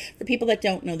 apologies for people that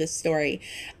don't know this story.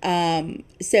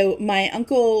 So my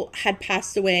uncle had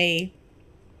passed away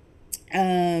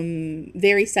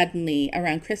very suddenly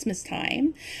around Christmas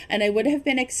time, and I would have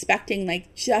been expecting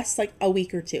like just like a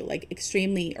week or two, like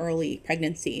extremely early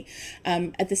pregnancy,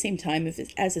 at the same time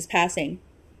as his passing.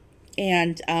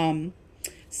 And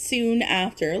soon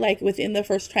after, like within the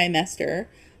first trimester,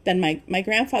 then my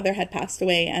grandfather had passed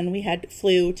away, and we had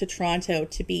flew to Toronto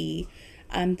to be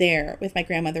there with my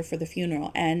grandmother for the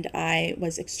funeral, and I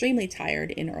was extremely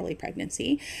tired in early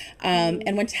pregnancy,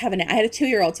 and went to have I had a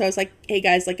 2-year-old, so I was like, hey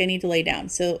guys, like I need to lay down.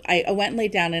 So I went and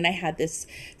laid down, and I had this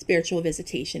spiritual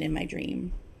visitation in my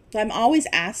dream. So I'm always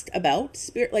asked about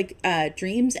spirit, like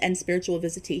dreams and spiritual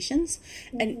visitations,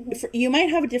 and you might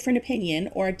have a different opinion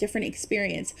or a different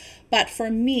experience. But for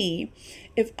me,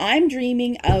 if I'm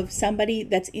dreaming of somebody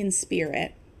that's in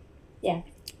spirit, Yeah.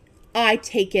 I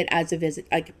take it as a visit,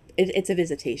 like it's a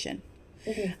visitation.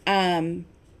 And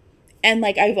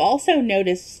like I've also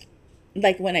noticed,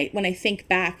 like when I think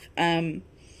back,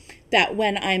 that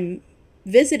when I'm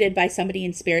visited by somebody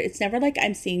in spirit, it's never like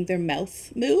I'm seeing their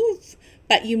mouth move,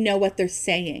 but you know what they're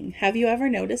saying. Have you ever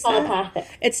noticed that? Telepathic.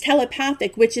 It's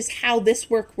telepathic, which is how this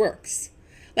work works.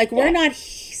 Like we're Yeah. not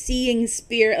seeing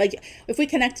spirit. Like if we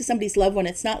connect to somebody's loved one,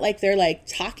 it's not like they're like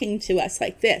talking to us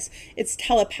like this. It's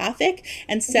telepathic.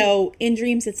 And so in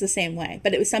dreams, it's the same way.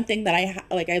 But it was something that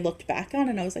I looked back on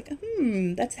and I was like,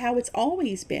 that's how it's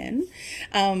always been.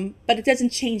 But it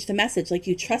doesn't change the message. Like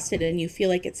you trust it and you feel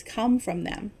like it's come from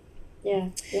them. Yeah.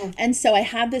 Yeah. And so I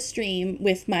had this dream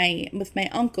with my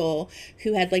uncle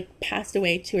who had like passed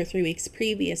away 2 or 3 weeks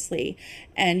previously,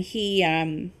 and he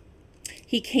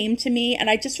came to me, and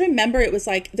I just remember it was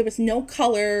like there was no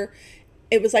color.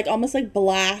 It was like almost like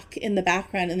black in the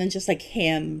background, and then just like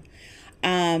him.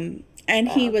 And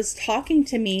he was talking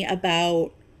to me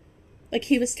about, like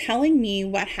he was telling me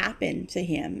what happened to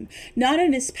him, not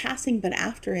in his passing, but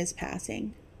after his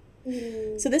passing.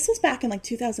 So this was back in like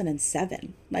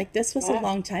 2007. Like this was a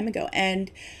long time ago. And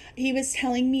he was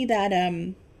telling me that,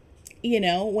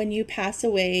 when you pass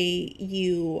away,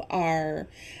 you are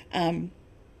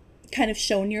kind of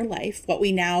shown your life, what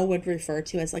we now would refer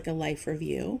to as like a life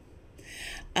review.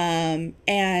 And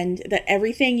that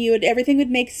everything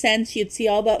would make sense. You'd see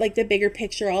all the, like the bigger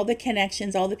picture, all the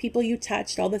connections, all the people you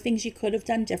touched, all the things you could have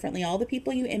done differently, all the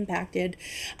people you impacted.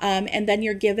 And then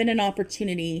you're given an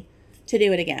opportunity to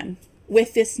do it again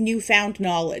with this newfound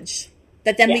knowledge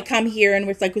that then we come here and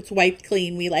it's wiped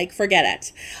clean. We like forget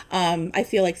it. I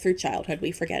feel like through childhood,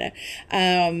 we forget it.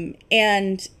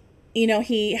 And,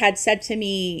 he had said to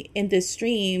me in this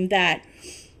dream that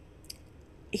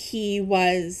he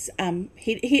was,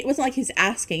 it wasn't like he was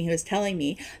asking, he was telling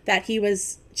me that he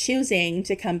was choosing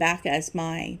to come back as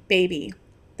my baby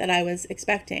that I was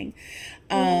expecting.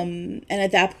 And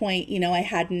at that point,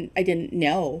 I didn't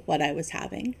know what I was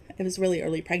having. It was really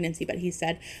early pregnancy, but he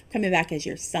said, coming back as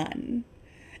your son.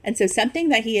 And so something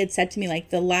that he had said to me,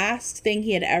 like the last thing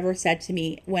he had ever said to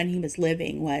me when he was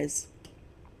living was,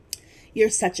 you're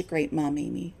such a great mom,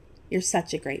 Amy. You're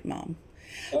such a great mom.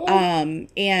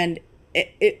 And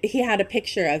he had a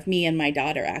picture of me and my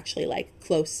daughter actually like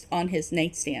close on his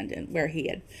nightstand and where he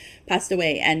had passed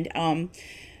away. And,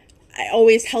 I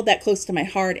always held that close to my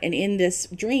heart. And in this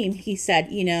dream, he said,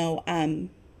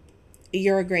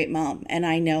 you're a great mom. And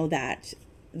I know that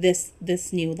this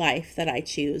new life that I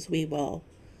choose, we'll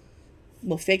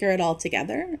figure it all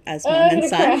together as mom and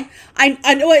son.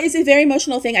 I know it's a very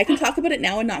emotional thing. I can talk about it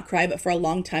now and not cry, but for a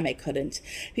long time I couldn't,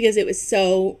 because it's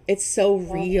so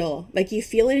real. Like you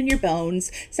feel it in your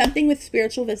bones. Something with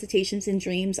spiritual visitations and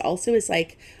dreams also is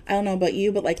like, I don't know about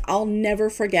you, but like I'll never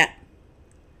forget.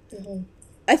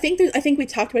 I think we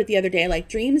talked about it the other day, like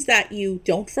dreams that you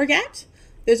don't forget.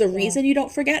 There's a reason you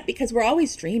don't forget, because we're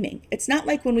always dreaming. It's not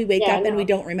like when we wake up and we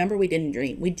don't remember we didn't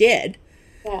dream. We did.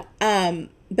 Yeah.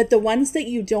 But the ones that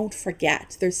you don't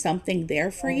forget, there's something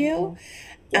there for you.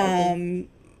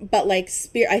 But like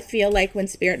I feel like when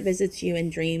spirit visits you in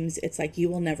dreams, it's like you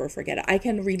will never forget it. I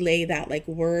can relay that like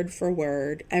word for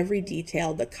word, every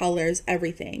detail, the colors,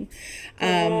 everything.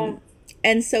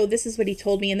 And so this is what he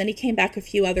told me. And then he came back a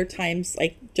few other times,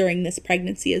 like during this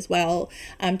pregnancy as well,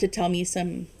 to tell me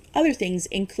some other things,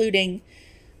 including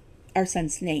our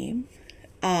son's name,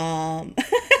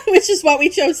 which is what we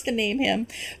chose to name him.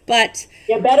 But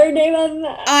you better name him.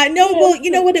 No, well, you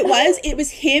know what it was? It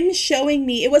was him showing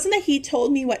me. It wasn't that he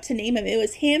told me what to name him. It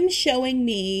was him showing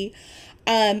me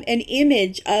an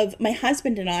image of my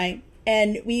husband and I.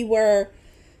 And we were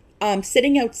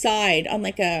sitting outside on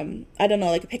like I don't know,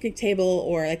 like a picnic table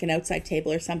or like an outside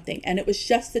table or something. And it was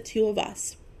just the two of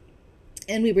us.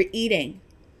 And we were eating.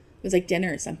 It was like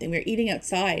dinner or something. We were eating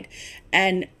outside.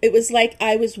 And it was like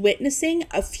I was witnessing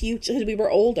a future, because we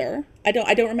were older. I don't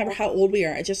remember how old we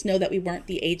are. I just know that we weren't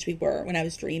the age we were when I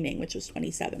was dreaming, which was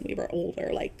 27. We were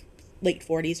older, like late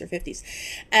 40s or 50s.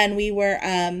 And we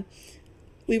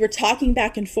were talking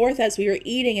back and forth as we were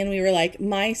eating, and we were like,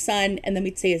 my son, and then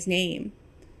we'd say his name.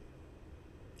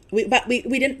 we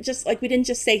didn't just like, we didn't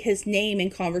just say his name in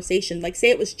conversation. Like, say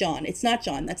it was John. It's not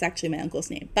John. That's actually my uncle's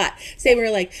name. But say we were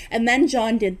like, and then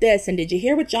John did this, and did you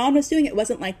hear what John was doing? It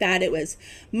wasn't like that. It was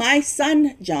my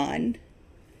son, John.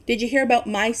 Did you hear about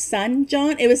my son,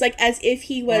 John? It was like as if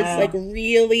he was Wow. like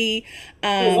really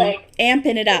like,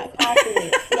 amping it up.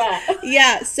 Yeah.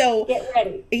 Yeah. So Get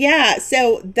ready. yeah,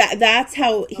 so that's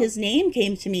how his name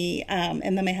came to me,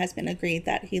 and then my husband agreed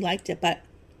that he liked it. But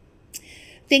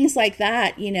things like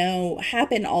that,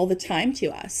 happen all the time to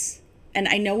us. And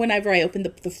I know whenever I open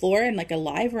the floor in like a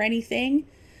live or anything,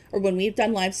 or when we've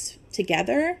done lives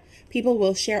together, people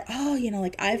will share, oh,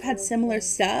 like I've had similar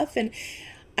stuff, and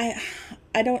I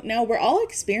I don't know, we're all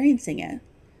experiencing it.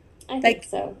 I Like think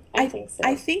so. I think so.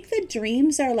 I think the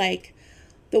dreams are like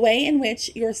the way in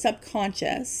which your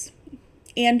subconscious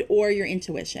and or your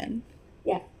intuition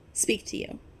Yeah. speak to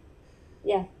you.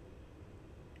 Yeah.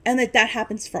 And that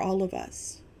happens for all of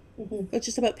us. Mm-hmm. It's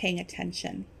just about paying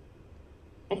attention.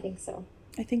 I think so.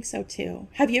 I think so too.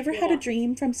 Have you ever had a Yeah.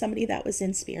 dream from somebody that was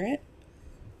in spirit?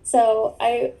 So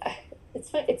it's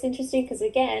fun. It's interesting because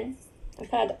again,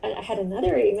 I had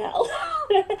another email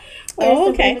where Oh, somebody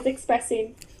okay. was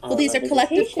expressing Well, these a are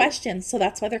collective visitation, questions, so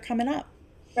that's why they're coming up,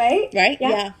 right? right? Yeah.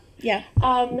 Yeah.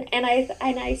 Yeah. And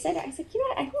I said,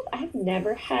 I hope I've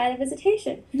never had a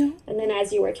visitation. No. And then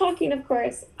as you were talking, of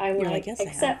course, I'm You're like, like, yes, I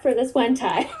except for this one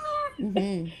time.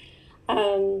 Mm-hmm.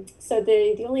 So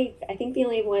the only, I think the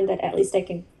only one that at least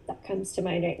that comes to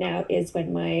mind right now is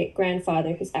when my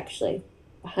grandfather, who's actually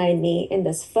behind me in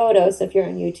this photo, so if you're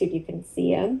on YouTube, you can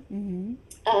see him,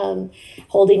 Mm-hmm.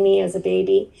 holding me as a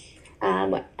baby.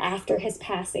 After his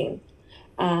passing,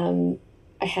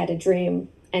 I had a dream,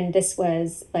 and this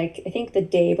was like, I think the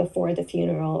day before the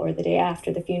funeral or the day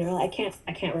after the funeral. I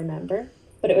can't remember,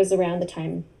 but it was around the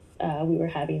time we were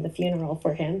having the funeral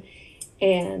for him.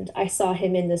 And I saw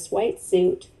him in this white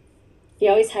suit. He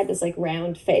always had this like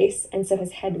round face, and so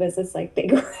his head was this like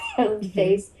big round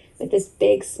face with this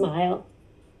big smile.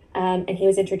 And he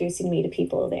was introducing me to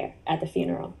people there at the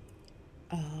funeral.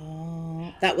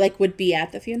 Oh, that like would be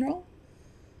at the funeral?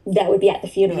 That would be at the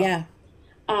funeral. Yeah.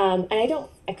 And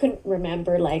I couldn't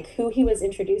remember like who he was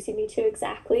introducing me to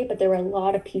exactly, but there were a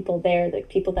lot of people there, like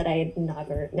people that I had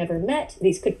never met.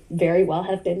 These could very well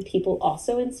have been people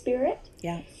also in spirit.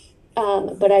 Yeah.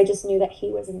 But I just knew that he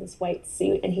was in this white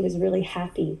suit and he was really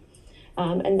happy.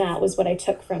 And that was what I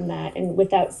took from that. And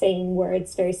without saying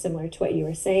words, very similar to what you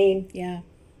were saying, Yeah.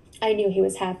 I knew he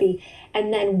was happy.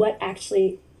 And then what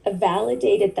actually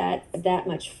validated that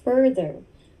much further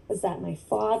was that my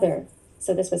father,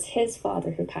 so this was his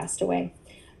father who passed away,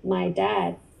 my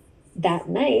dad, that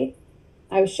night,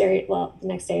 the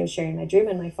next day I was sharing my dream,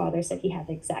 and my father said he had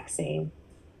the exact same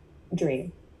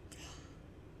dream.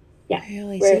 Yeah.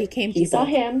 Really? Where So he came to he you saw both.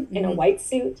 him in a white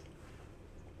suit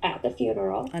at the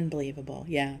funeral, Unbelievable.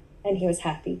 Yeah. and he was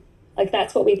happy. Like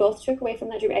that's what we both took away from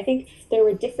that dream. I think there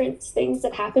were different things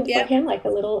that happened Yep. for him, like a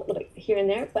little here and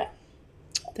there, but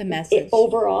The message.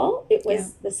 overall, it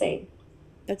was the same,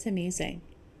 That's amazing.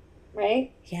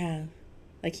 right? Yeah.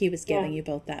 Like he was giving Yeah. you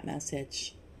both that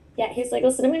message. Yeah, he's like,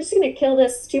 listen, I'm just going to kill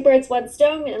this two birds, one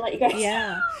stone, and let you guys.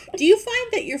 Yeah. Do you find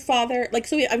that your father,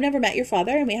 like, I've never met your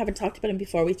father and we haven't talked about him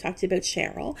before. We've talked about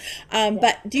Cheryl.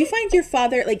 But do you find your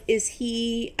father, like, is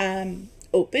he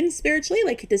open spiritually?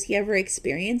 Like, does he ever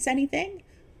experience anything?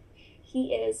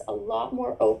 He is a lot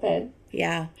more open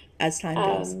Yeah. As time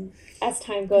goes. as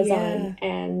time goes Yeah. on,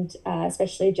 and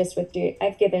especially just with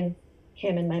I've given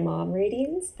him and my mom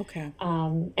readings, Okay.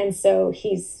 and so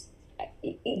he's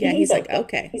like, open.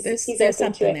 okay, He's there's open to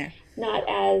something it. there. Not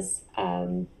as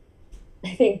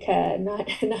I think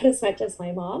not as much as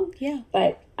my mom, Yeah.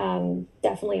 but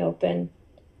definitely open,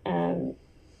 and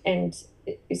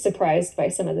surprised by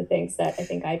some of the things that I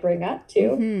think I bring up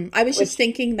too. I was just Which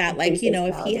thinking that, like,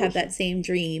 increases if he had that validation. same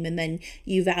dream and then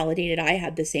you validated I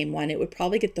had the same one, it would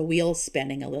probably get the wheels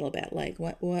spinning a little bit. Like,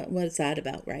 what's that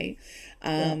about, right?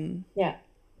 Yeah.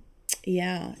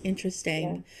 Yeah,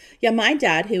 interesting. Yeah, my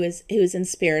dad, who is in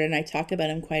spirit, and I talk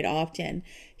about him quite often,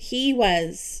 he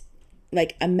was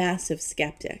like a massive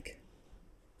skeptic.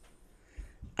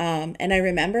 And I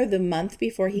remember the month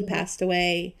before he passed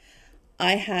away,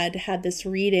 I had this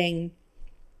reading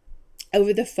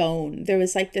over the phone. There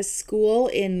was like this school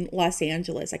in Los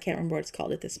Angeles. I can't remember what it's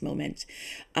called at this moment.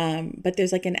 But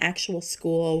there's like an actual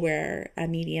school where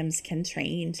mediums can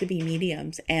train to be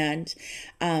mediums. And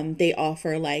they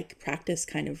offer like practice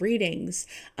kind of readings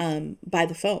by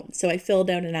the phone. So I filled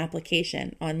out an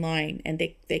application online and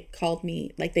they called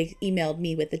me, like they emailed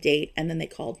me with the date and then they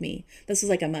called me. This was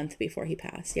like a month before he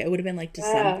passed. Yeah, it would have been like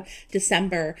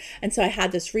December. And so I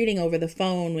had this reading over the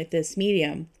phone with this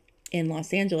medium. in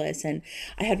Los Angeles, and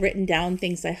I had written down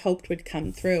things I hoped would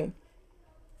come through.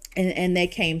 And they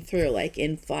came through like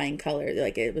in flying color.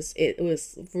 Like it was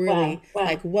really Wow. Wow.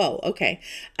 like, whoa, okay.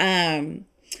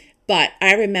 But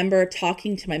I remember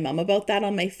talking to my mom about that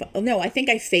on my phone. No, I think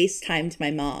I FaceTimed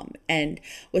my mom and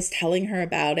was telling her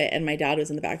about it. And my dad was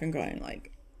in the background going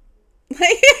like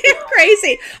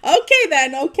crazy. Okay,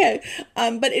 then. Okay.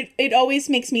 But it always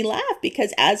makes me laugh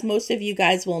because as most of you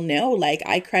guys will know, like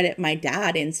I credit my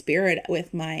dad in spirit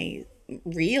with my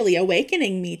really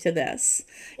awakening me to this,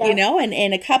 Yeah.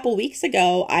 and a couple weeks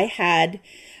ago I had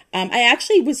I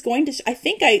actually was going to, I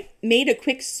think I made a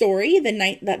quick story the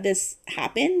night that this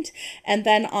happened. And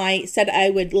then I said I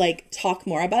would like talk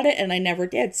more about it, and I never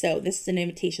did. So this is an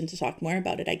invitation to talk more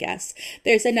about it, I guess.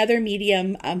 There's another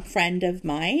medium friend of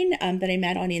mine that I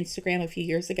met on Instagram a few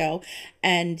years ago.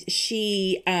 And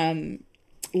she,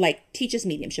 like teaches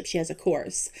mediumship. She has a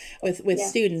course with Yeah.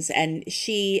 students, and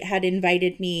she had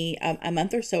invited me a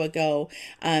month or so ago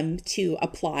to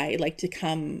apply, like to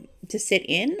come to sit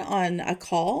in on a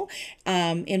call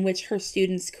in which her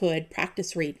students could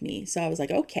practice read me. So I was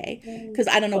like, okay, because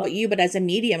I don't know about Cool. you, but as a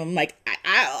medium, I'm like,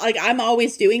 like I'm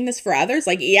always doing this for others.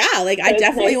 Like, yeah, like So I it's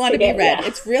definitely nice want to to be get, read. yeah.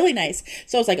 It's really nice.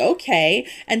 So I was like, okay,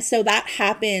 and so that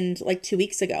happened like 2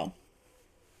 weeks ago,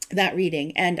 that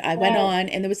reading, and I went Wow. on,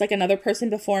 and there was like another person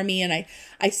before me, and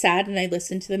I sat and I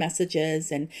listened to the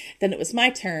messages, and then it was my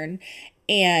turn.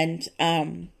 And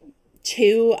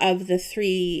two of the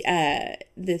three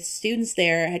the students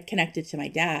there had connected to my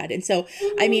dad. And so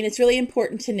I mean, it's really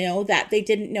important to know that they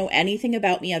didn't know anything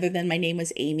about me other than my name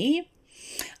was Amy.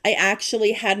 I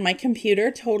actually had my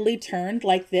computer totally turned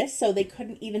like this, so they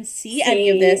couldn't even see any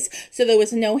of See, this. So there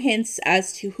was no hints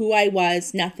as to who I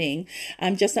was, nothing.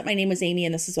 Just that my name was Amy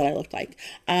and this is what I looked like.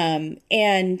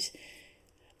 And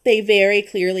they very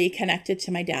clearly connected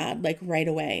to my dad, like right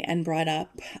away, and brought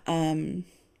up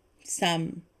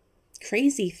some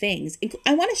crazy things.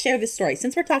 I want to share this story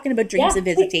since we're talking about dreams yeah, and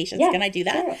please, visitations. yeah, Can I do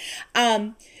that? sure.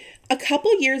 Um, a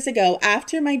couple years ago,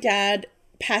 after my dad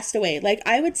passed away, like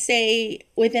I would say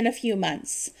within a few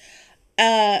months,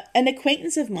 an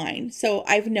acquaintance of mine. So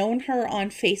I've known her on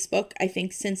Facebook, I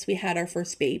think, since we had our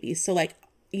first baby. So like,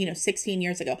 16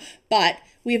 years ago. But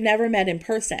we've never met in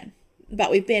person.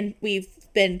 But we've been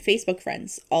Facebook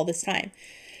friends all this time.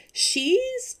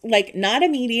 She's like not a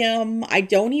medium. I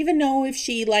don't even know if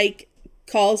she like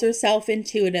calls herself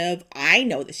intuitive. I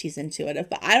know that she's intuitive,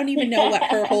 but I don't even know what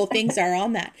her whole things are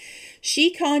on that.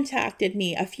 She contacted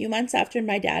me a few months after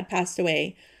my dad passed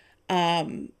away.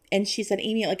 And she said,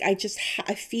 Amy, like, I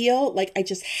feel like I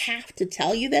just have to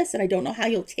tell you this, and I don't know how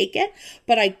you'll take it,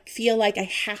 but I feel like I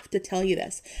have to tell you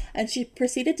this. And she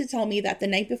proceeded to tell me that the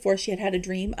night before she had had a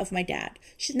dream of my dad.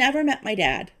 She's never met my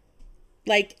dad,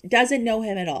 like doesn't know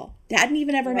him at all, hadn't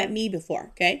even ever met Wow. me before,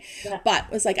 okay, Yeah.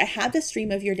 but was like, I had this dream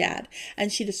of your dad.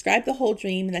 And she described the whole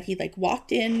dream, and that he like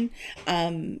walked in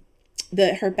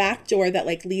her back door that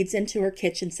like leads into her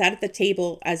kitchen, sat at the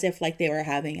table as if like they were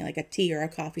having like a tea or a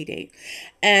coffee date,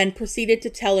 and proceeded to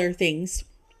tell her things,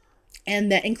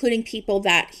 and that including people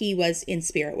that he was in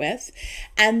spirit with,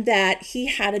 and that he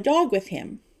had a dog with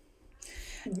him.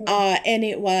 Mhm. And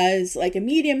it was like a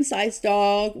medium-sized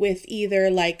dog with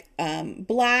either like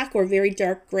black or very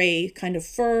dark gray kind of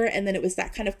fur, and then it was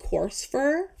that kind of coarse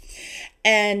fur.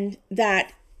 And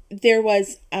that there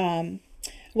was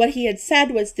what he had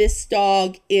said was, this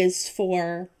dog is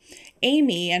for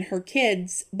Amy and her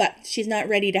kids, but she's not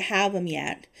ready to have him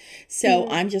yet. So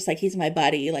Mhm. I'm just like, he's my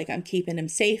buddy. Like I'm keeping him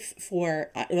safe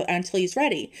for until he's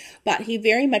ready. But he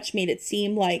very much made it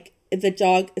seem like the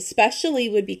dog especially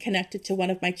would be connected to one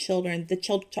of my children, the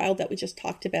child that we just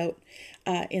talked about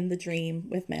in the dream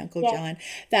with my Uncle Yeah. John.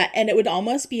 That, and it would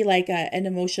almost be like an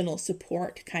emotional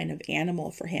support kind of animal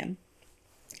for him.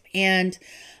 And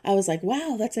I was like,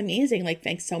 wow, that's amazing. Like,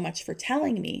 thanks so much for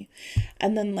telling me.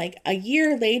 And then, like, a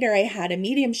year later, I had a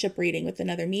mediumship reading with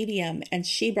another medium, and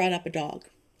she brought up a dog.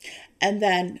 And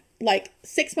then, like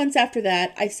 6 months after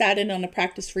that, I sat in on a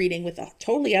practice reading with a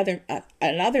totally other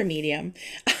another medium,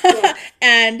 Yeah.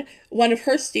 and one of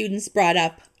her students brought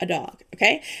up a dog.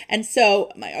 Okay, and so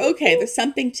I'm like, okay, there's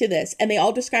something to this, and they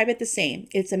all describe it the same.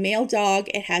 It's a male dog.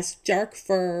 It has dark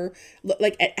fur,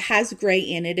 like it has gray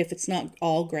in it. If it's not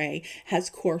all gray,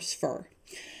 has coarse fur.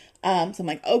 So I'm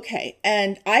like, okay,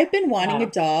 and I've been wanting a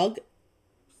Wow. dog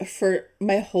for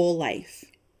my whole life.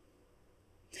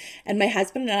 And my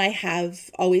husband and I have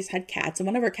always had cats, and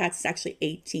one of our cats is actually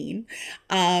 18.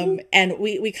 And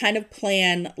we kind of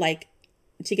plan like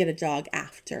to get a dog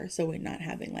after, so we're not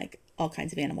having like all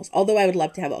kinds of animals. Although I would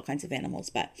love to have all kinds of animals,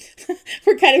 but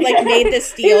we're kind of like made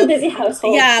this We have a deal. busy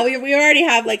household. Yeah, we already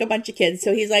have like a bunch of kids.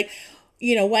 So he's like,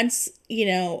 once,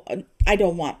 I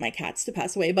don't want my cats to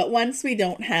pass away, but once we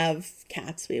don't have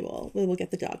cats, we will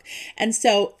get the dog. And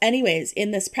so anyways,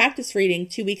 in this practice reading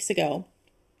 2 weeks ago,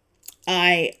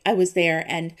 I was there,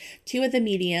 and one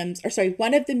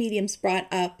of the mediums brought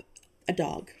up a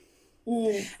dog.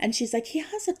 And she's like, he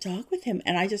has a dog with him.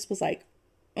 And I just was like,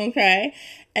 okay.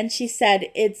 And she said,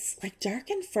 it's like dark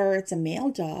in fur. It's a male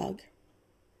dog.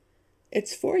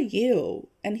 It's for you.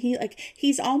 And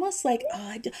he's almost like,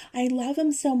 oh, I love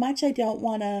him so much. I don't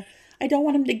want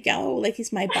him to go. Like,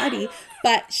 he's my buddy.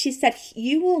 But she said,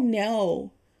 you will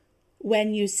know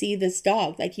when you see this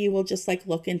dog. Like, you will just like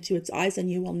look into its eyes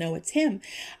and you will know it's him.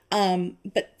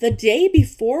 But the day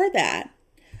before that,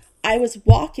 I was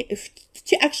walking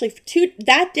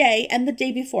that day and the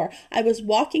day before, I was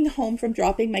walking home from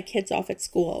dropping my kids off at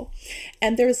school,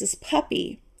 and there was this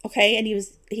puppy. Okay. And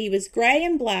he was gray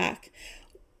and black.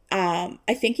 I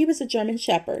think he was a German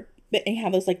Shepherd, but he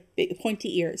had those like big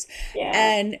pointy ears. Yeah.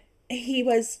 And he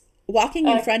was walking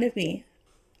in front of me.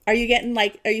 Are you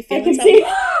feeling something?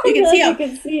 You can see him. You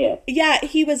can see it. Yeah,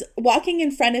 he was walking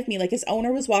in front of me, like his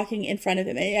owner was walking in front of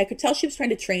him. And I could tell she was trying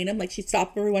to train him. Like, she'd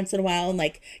stop every once in a while and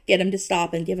like get him to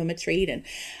stop and give him a treat.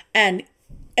 And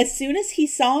as soon as he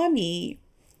saw me,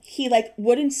 he like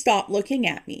wouldn't stop looking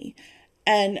at me.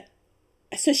 And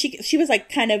so she was like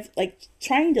kind of like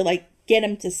trying to like get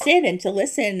him to sit and to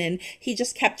listen, and he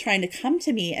just kept trying to come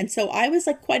to me. And so I was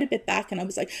like quite a bit back, and I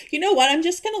was like, you know what, I'm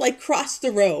just gonna like cross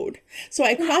the road. So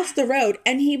I crossed the road,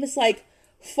 and he was like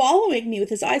following me with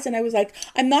his eyes, and I was like,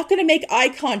 I'm not gonna make eye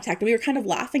contact. And we were kind of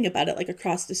laughing about it, like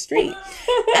across the street.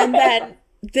 And then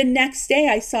the next day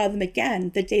I saw them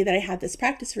again, the day that I had this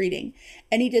practice reading,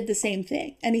 and he did the same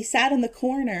thing. And he sat in the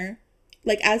corner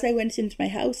like as I went into my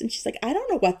house, and she's like, I don't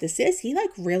know what this is, he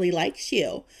like really likes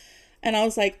you. And I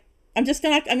was like, I'm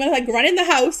gonna like run in the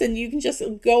house and you can just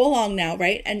go along now,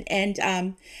 right?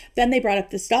 And then they brought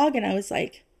up this dog, and I was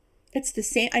like, it's the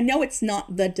same. I know it's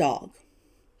not the dog,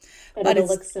 but it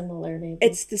looks similar. Maybe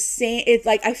it's the same. It's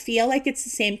like, I feel like it's the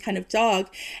same kind of dog.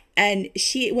 And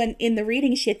when in the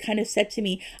reading, she had kind of said to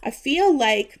me, I feel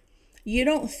like you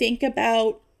don't think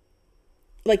about,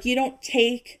 like, you don't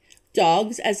take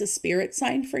dogs as a spirit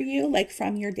sign for you, like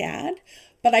from your dad,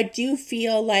 but I do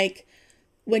feel like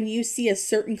when you see a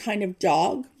certain kind of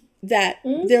dog, that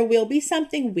there will be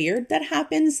something weird that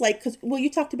happens, like, because, well, you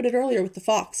talked about it earlier with the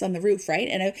fox on the roof, right?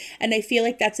 And I feel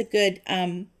like that's a good,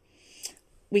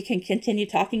 we can continue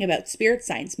talking about spirit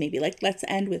signs, maybe, like, let's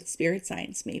end with spirit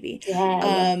signs, maybe.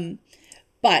 Yeah.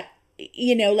 But,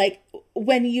 like,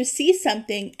 when you see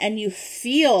something and you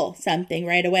feel something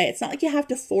right away, it's not like you have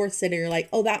to force it, or you're like,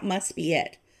 oh, that must be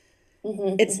it.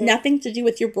 It's nothing to do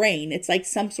with your brain. It's like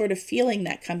some sort of feeling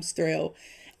that comes through.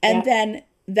 And then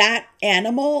that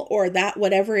animal, or that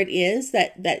whatever it is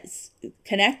that's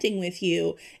connecting with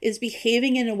you, is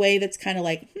behaving in a way that's kind of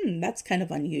like, that's kind of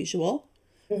unusual.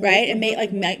 Right? And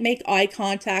make eye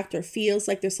contact, or feels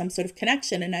like there's some sort of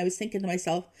connection. And I was thinking to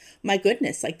myself, my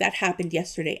goodness, like that happened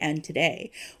yesterday and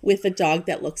today with a dog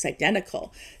that looks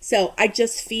identical. So I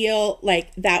just feel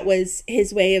like that was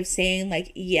his way of saying,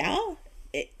 like, yeah,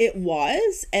 it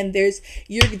was, and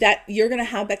you're going to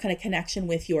have that kind of connection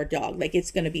with your dog. Like, it's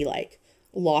going to be like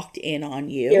locked in on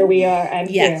you. Here we are. I'm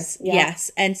yes, here. Yeah.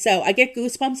 Yes. And so I get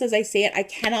goosebumps as I say it. I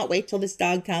cannot wait till this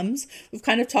dog comes. We've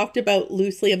kind of talked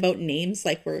loosely about names.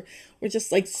 Like, we're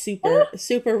just like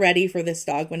super ready for this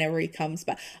dog whenever he comes.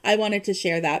 But I wanted to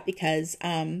share that because,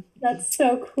 that's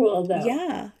so cool though.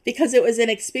 Yeah. Because it was an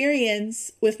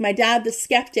experience with my dad, the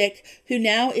skeptic, who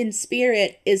now in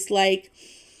spirit is like,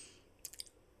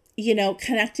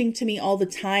 connecting to me all the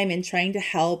time and trying to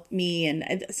help me.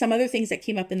 And some other things that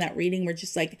came up in that reading were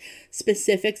just like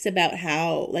specifics about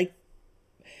how, like,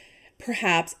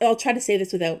 perhaps, I'll try to say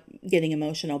this without getting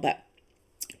emotional, but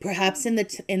perhaps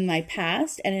in my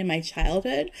past and in my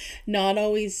childhood, not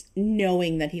always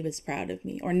knowing that he was proud of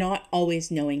me, or not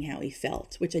always knowing how he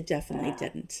felt, which I definitely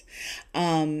didn't.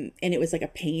 And it was like a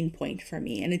pain point for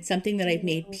me. And it's something that I've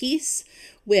made peace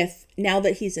with now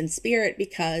that he's in spirit,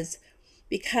 because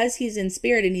he's in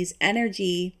spirit and he's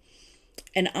energy,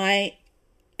 and I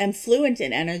am fluent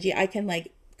in energy, I can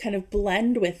like kind of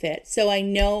blend with it. So I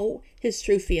know his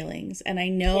true feelings, and I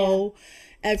know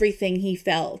everything he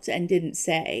felt and didn't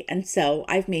say. And so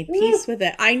I've made peace with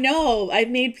it. I know I've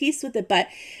made peace with it, but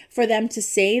for them to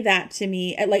say that to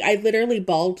me, like, I literally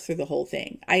bawled through the whole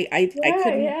thing. I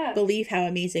couldn't believe how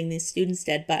amazing these students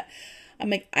did, but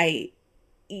I'm like,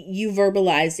 you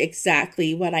verbalized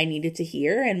exactly what I needed to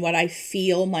hear and what I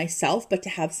feel myself, but to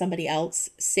have somebody else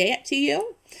say it to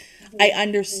you, I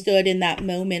understood in that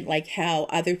moment, like how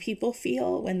other people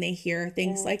feel when they hear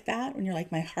things Yeah. like that. When you're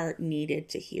like, my heart needed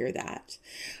to hear that.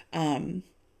 And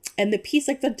the piece,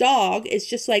 like the dog, is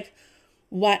just like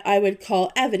what I would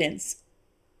call evidence.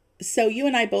 So you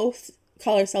and I both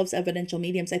call ourselves evidential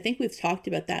mediums. I think we've talked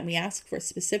about that and we ask for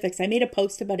specifics. I made a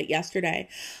post about it yesterday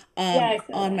Yeah, I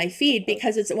saw on that. my feed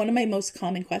because it's one of my most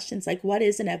common questions. Like, what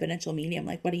is an evidential medium?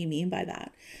 Like, what do you mean by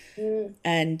that? Mm,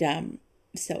 And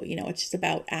so, it's just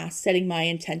about setting my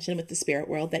intention with the spirit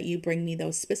world that you bring me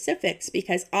those specifics,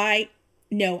 because I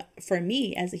know for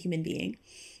me as a human being,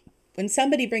 when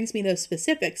somebody brings me those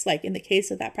specifics, like in the case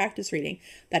of that practice reading,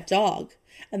 that dog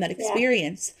and that yeah.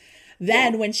 experience, Yeah.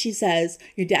 then when she says,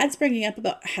 your dad's bringing up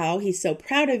about how he's so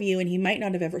proud of you and he might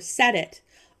not have ever said it,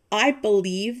 I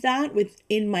believe that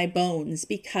within my bones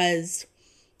because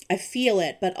I feel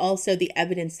it, but also the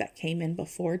evidence that came in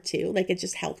before too. Like it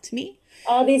just helped me.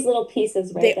 All these little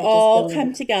pieces, right, They that just all build come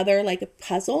up. together like a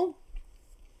puzzle.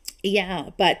 Yeah,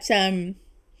 but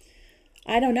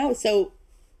I don't know. So,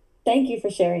 Thank you for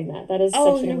sharing that. That is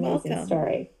oh, such an you're amazing welcome.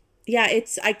 story. Yeah,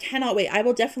 I cannot wait. I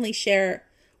will definitely share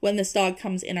when this dog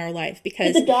comes in our life, Did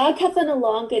because the dog have an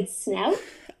elongated snout?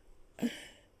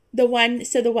 the one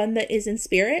that is in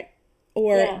spirit,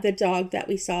 or Yeah. the dog that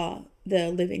we saw, the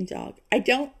living dog. I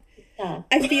don't, Yeah.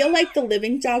 I feel like the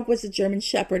living dog was a German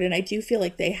Shepherd, and I do feel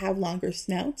like they have longer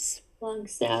snouts. Long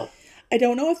snout. I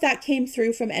don't know if that came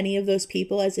through from any of those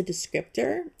people as a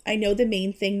descriptor. I know the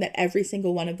main thing that every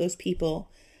single one of those people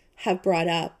have brought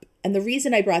up. And the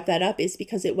reason I brought that up is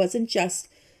because it wasn't just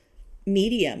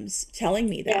mediums telling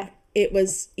me Yeah. that. It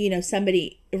was,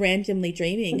 somebody randomly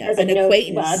dreaming, It an doesn't know, well,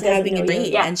 acquaintance it doesn't having a know you.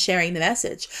 dream Yeah. and sharing the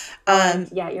message. Or,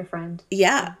 yeah, your friend.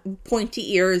 Yeah, Yeah.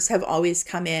 pointy ears have always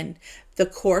come in. The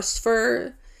coarse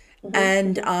fur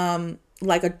and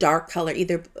like a dark color.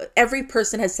 Either every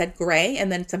person has said gray,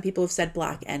 and then some people have said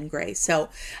black and gray. So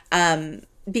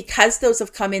because those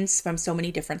have come in from so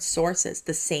many different sources,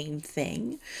 the same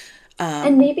thing.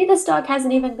 And maybe this dog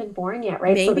hasn't even been born yet,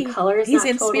 right? So the Maybe color is he's not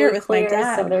in spirit totally with my clear.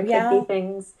 So dad. there could be Yeah.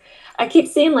 things. I keep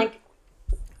seeing like,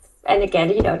 and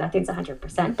again, nothing's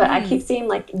 100%, but I keep seeing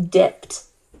like dipped,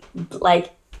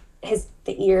 like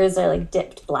the ears are like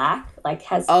dipped black, like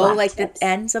has Oh, black like the tips.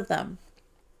 ends of them.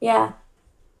 Yeah,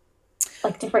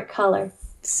 like different color.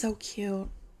 So cute.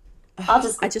 I'll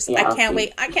just, I yeah, I'll can't see.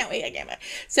 wait. I can't wait. I can't wait.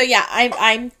 So yeah,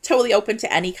 I'm totally open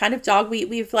to any kind of dog.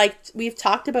 We've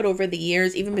talked about over the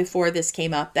years, even before this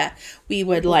came up, that we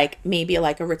would like maybe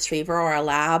like a retriever or a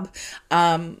lab.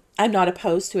 I'm not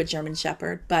opposed to a German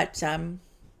Shepherd, but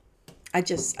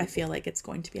I feel like it's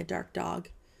going to be a dark dog,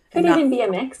 and Could not, even be a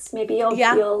mix. Maybe you'll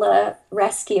yeah.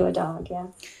 rescue a dog. Yeah.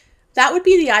 That would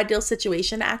be the ideal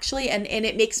situation, actually, and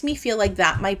it makes me feel like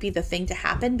that might be the thing to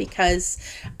happen, because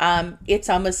it's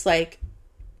almost like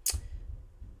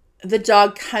the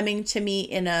dog coming to me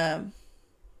in a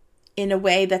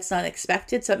way that's not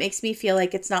expected. So it makes me feel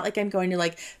like it's not like I'm going to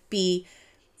like be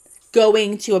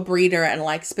going to a breeder and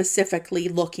like specifically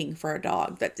looking for a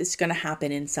dog. That it's going to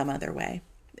happen in some other way,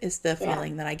 is the Yeah.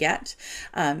 feeling that I get.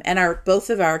 And both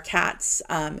of our cats,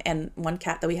 and one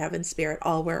cat that we have in spirit,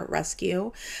 all were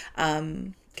rescue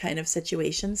kind of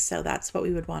situations. So that's what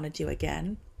we would want to do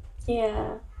again.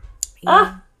 Yeah. Yeah.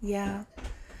 Ah, Yeah.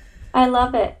 I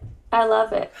love it. I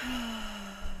love it.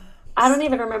 I don't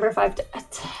even remember if I've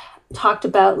talked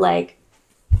about like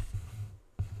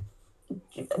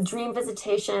dream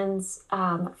visitations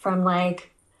from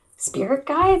like spirit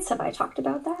guides. Have I talked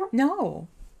about that? No.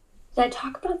 Did I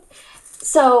talk about?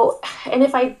 So, and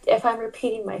if I'm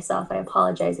repeating myself, I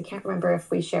apologize. I can't remember if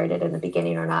we shared it in the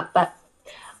beginning or not, but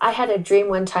I had a dream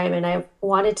one time and I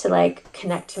wanted to like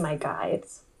connect to my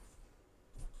guides.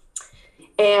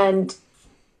 And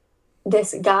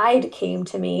this guide came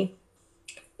to me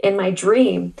in my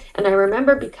dream. And I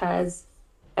remember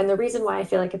and the reason why I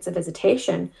feel like it's a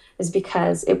visitation is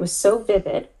because it was so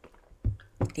vivid.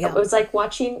 It Yeah. was like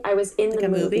I was in Like the a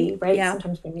movie. movie, right? Yeah.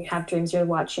 Sometimes when you have dreams, you're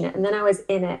watching it. And then I was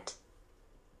in it.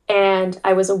 And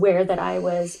I was aware that I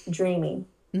was dreaming.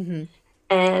 Mm-hmm.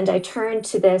 And I turned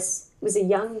to it was a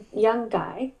young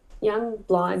guy, young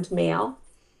blonde male.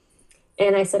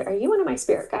 And I said, "Are you one of my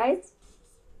spirit guides?"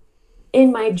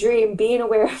 In my dream, being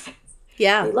aware of it.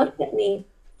 Yeah. He looked at me,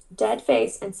 dead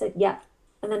face, and said, "Yeah,"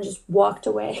 and then just walked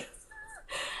away.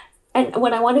 And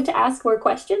when I wanted to ask more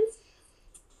questions,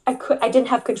 I didn't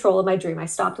have control of my dream. I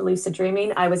stopped lucid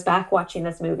dreaming. I was back watching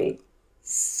this movie.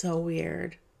 So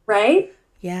weird. Right?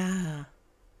 Yeah.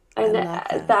 I And love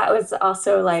that. that was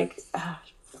also like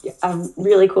a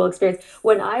really cool experience.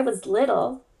 When I was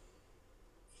little,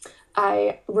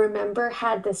 I remember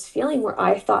had this feeling where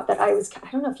I thought that I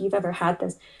don't know if you've ever had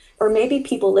this, or maybe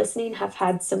people listening have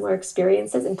had similar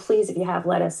experiences. And please, if you have,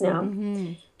 let us know.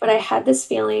 Mm-hmm. But I had this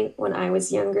feeling when I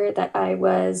was younger that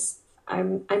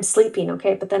I'm sleeping,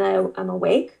 okay, but then I'm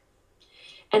awake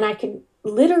and I can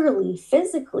literally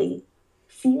physically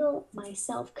feel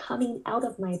myself coming out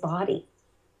of my body,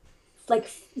 like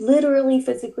literally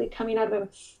physically coming out of my.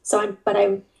 So I'm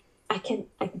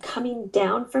coming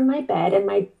down from my bed, and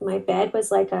my bed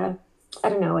was like I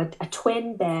don't know, a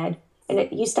twin bed, and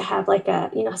it used to have like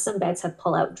some beds have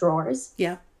pull out drawers.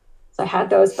 Yeah. So I had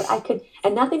those, but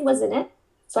and nothing was in it.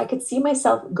 So I could see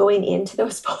myself going into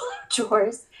those pull out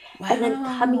drawers and then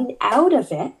Wow. coming out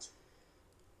of it.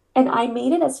 And I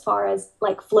made it as far as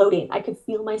like floating. I could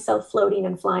feel myself floating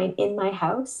and flying in my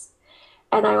house.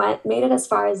 And made it as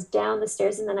far as down the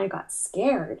stairs, and then I got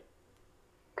scared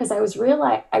because I was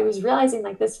realizing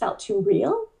like this felt too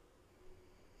real,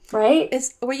 right?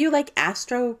 Were you like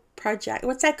astro project?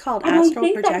 What's that called? And I Astral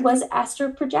think that was projecting?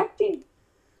 astro projecting,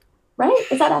 right?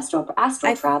 Is that astral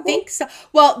I travel? think so.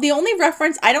 Well, the only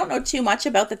reference, I don't know too much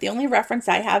about that. The only reference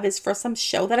I have is for some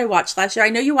show that I watched last year. I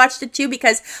know you watched it too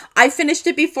because I finished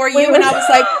it before Wait, you and I was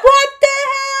like, what the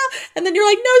hell? And then you're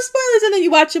like, no spoilers. And then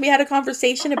you watched it. We had a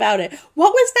conversation about it.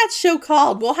 What was that show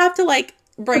called? We'll have to like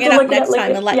bring have it to up look it up, next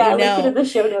time and let you link it in know. the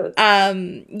show notes.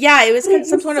 Yeah, it was But it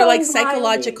some was sort of so like wild,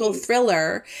 psychological Amy.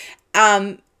 thriller.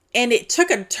 Um, and it took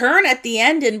a turn at the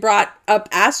end and brought up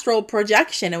astral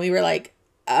projection. And we were like,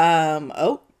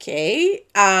 okay.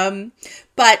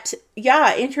 But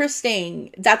yeah,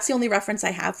 interesting. That's the only reference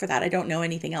I have for that. I don't know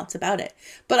anything else about it.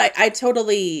 But I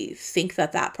totally think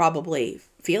that probably,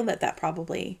 feel that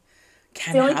probably It's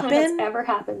can the only time that's happen. ever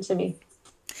happened to me.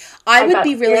 I I would got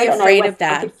be really scared and afraid of I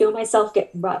that. could feel myself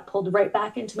get pulled right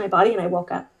back into my body, and I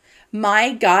woke up.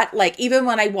 My gut, like even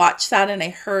when I watched that and I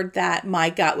heard that, my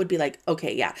gut would be like,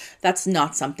 okay, yeah, that's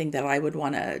not something that I would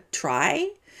want to try.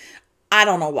 I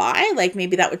don't know why. Like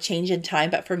maybe that would change in time,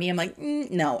 but for me, I'm like,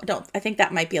 no, don't. I think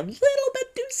that might be a little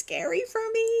bit too scary for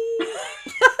me.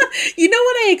 You know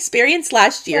what I experienced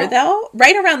last year Yeah. though?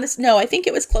 Right around this, no, I think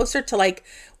it was closer to like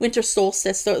winter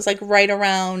solstice, so it was like right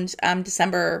around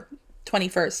December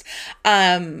 21st.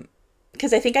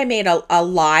 Because I think I made a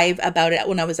live about it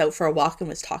when I was out for a walk and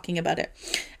was talking about it.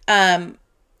 Um,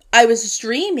 I was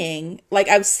dreaming, like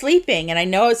I was sleeping, and I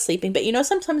know I was sleeping, but you know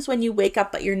sometimes when you wake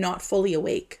up but you're not fully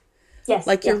awake, Yes.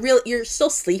 like Yeah. you're still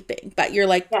sleeping, but you're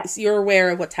like Yeah. you're aware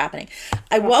of what's happening.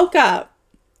 I Yeah. woke up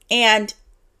and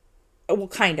well,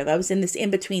 kind of. I was in this in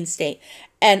between state.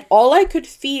 And all I could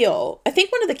feel, I think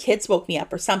one of the kids woke me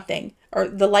up or something, or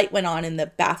the light went on in the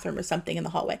bathroom or something in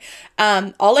the hallway.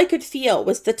 All I could feel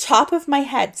was the top of my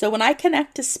head. So when I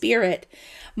connect to spirit,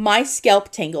 my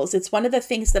scalp tingles. It's one of the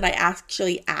things that I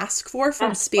actually ask for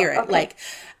from Ask for. spirit. Okay. Like,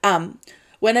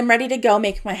 when I'm ready to go,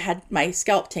 make my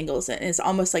scalp tingles, and it's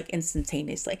almost like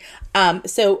instantaneously.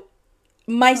 So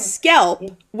my Oh, scalp yeah.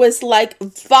 was like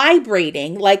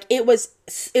vibrating, like it was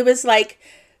like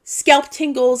scalp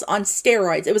tingles on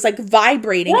steroids. It was like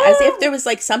vibrating as if Ah! there was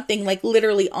like something like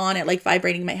literally on it, like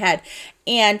vibrating my head.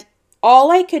 And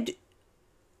all I could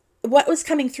what was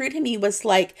coming through to me was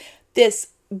like this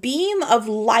beam of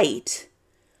light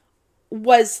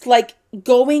was like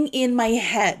going in my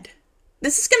head.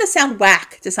 This is going to sound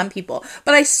whack to some people,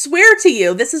 but I swear to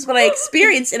you, this is what I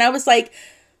experienced. And I was like,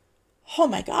 oh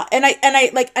my God. And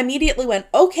I like immediately went,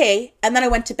 okay. And then I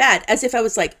went to bed as if I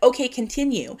was like, okay,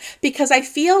 continue. Because I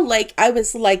feel like I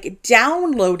was like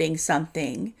downloading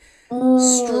something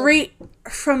Mm. straight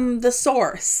from the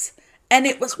source. And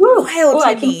it was Whew. wild Oh, to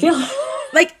I can me. feel.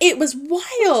 Like it was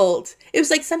wild. It was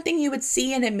like something you would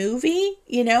see in a movie,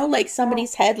 you know, like Yeah.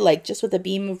 somebody's head, like just with a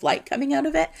beam of light coming out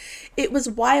of it. It was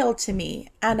wild to me.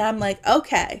 And I'm like,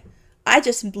 okay, I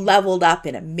just leveled up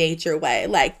in a major way.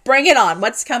 Like, bring it on.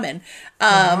 What's coming?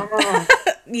 Um, Yeah.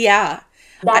 yeah.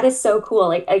 That I, is so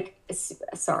cool.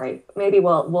 Sorry, maybe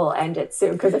we'll end it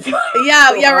soon because I feel like yeah,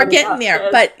 go yeah, we're on getting about there.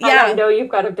 this, But and I yeah, know you've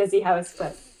got a busy house.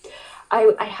 But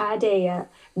I had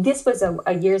this was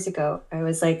a years ago. I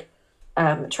was like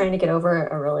trying to get over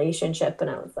a relationship, and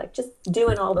I was like just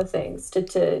doing all the things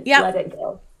to yeah, let it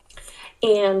go.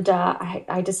 And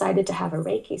I decided to have a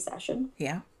Reiki session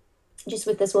yeah, just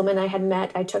with this woman I had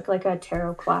met. I took like a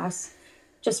tarot class,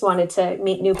 just wanted to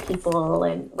meet new people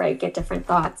and get different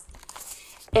thoughts,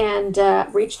 and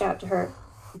reached out to her,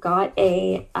 got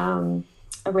a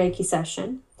Reiki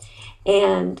session,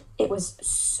 and it was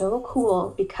so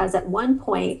cool because at one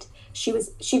point she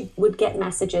would get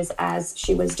messages as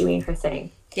she was doing her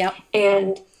thing, yeah.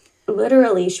 and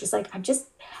literally she was like,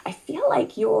 I feel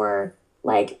like you're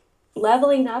like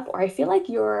leveling up, or I feel like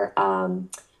you're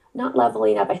not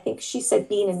leveling up. I think she said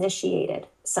being initiated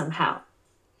somehow.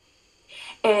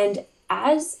 And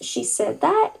as she said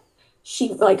that, she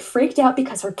like freaked out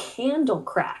because her candle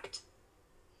cracked.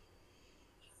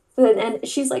 And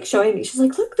she's like showing me, she's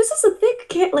like, look, this is a thick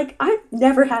can, like I've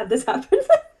never had this happen. She's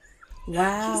like,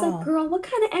 Wow. girl, what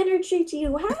kind of energy do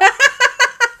you have?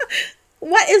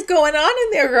 What is going on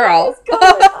in there, What girl? is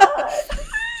going on?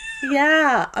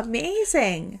 Yeah,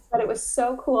 amazing. But it was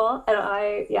so cool, and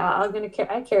I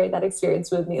carry that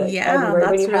experience with me like Yeah, everywhere when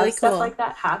that's you have really stuff cool. like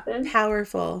that happen.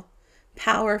 Powerful.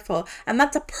 Powerful. And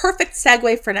that's a perfect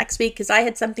segue for next week because I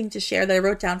had something to share that I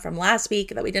wrote down from last week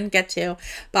that we didn't get to,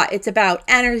 but it's about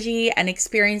energy and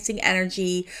experiencing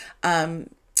energy.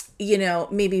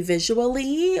 Maybe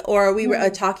visually, or we were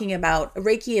talking about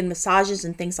Reiki and massages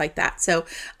and things like that. So,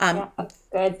 Yeah,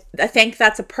 good. I think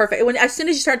that's a perfect, as soon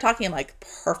as you start talking, I'm like,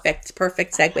 perfect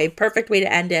segue, perfect way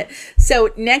to end it. So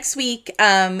next week,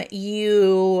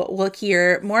 you will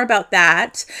hear more about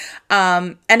that.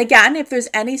 And again, if there's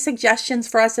any suggestions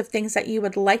for us of things that you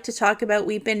would like to talk about,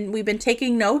 we've been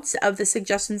taking notes of the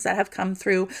suggestions that have come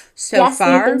through so Yes, we've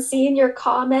been far. seeing your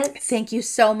comments. Thank you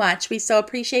so much. We so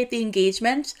appreciate the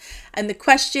engagement and the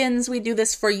questions. We do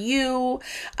this for you.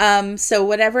 So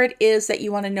whatever it is that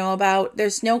you want to know about,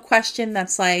 there's no question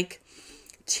that's like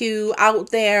too out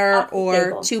there Off the or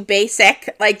table. too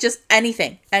basic, like just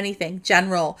anything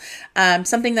general.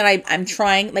 Something that I'm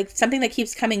trying, like something that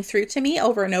keeps coming through to me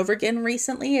over and over again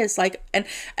recently is like, and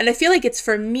I feel like it's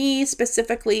for me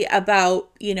specifically about,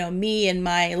 me and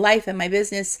my life and my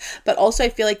business, but also I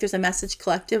feel like there's a message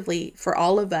collectively for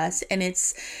all of us. And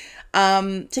it's,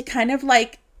 to kind of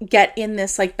like get in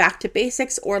this like back to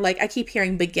basics, or like I keep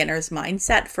hearing beginner's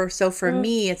mindset for Mm,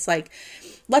 me, it's like,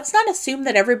 let's not assume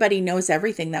that everybody knows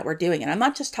everything that we're doing. And I'm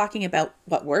not just talking about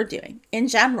what we're doing in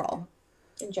general.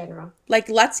 in general. Like,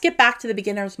 let's get back to the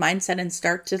beginner's mindset and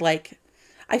start to like,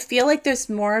 I feel like there's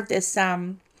more of this,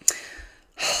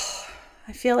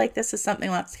 I feel like this is something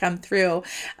that's come through,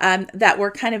 that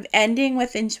we're kind of ending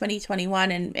with in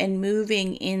 2021 and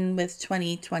moving in with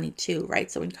 2022, right?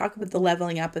 So when we talk about the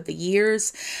leveling up of the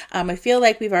years, I feel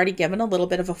like we've already given a little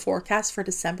bit of a forecast for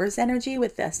December's energy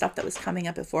with the stuff that was coming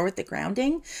up before with the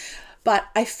grounding. But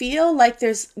I feel like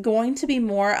there's going to be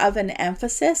more of an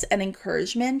emphasis and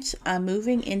encouragement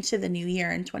moving into the new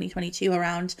year in 2022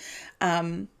 around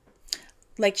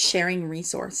like sharing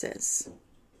resources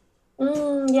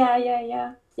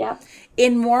Yeah.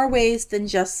 in more ways than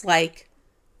just like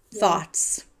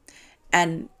thoughts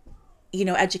and,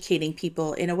 educating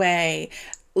people in a way,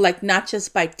 like not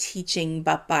just by teaching,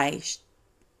 but by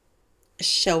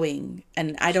showing.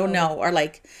 And I don't know, or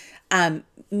like,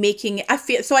 making, I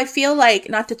feel like,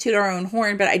 not to toot our own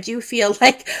horn, but I do feel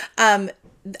like,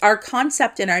 our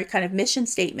concept and our kind of mission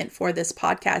statement for this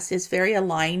podcast is very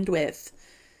aligned with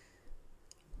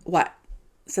what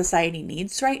society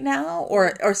needs right now,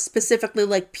 or specifically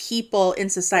like people in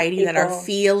society that are People.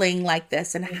 feeling like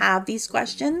this and have these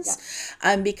questions.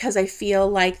 Because I feel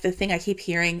like the thing I keep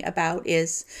hearing about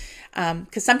is,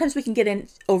 because sometimes we can get in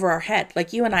over our head,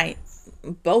 like you and I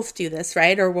both do this,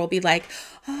 right? Or we'll be like,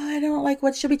 oh, I don't like,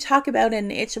 what should we talk about?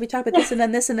 And should we talk about this and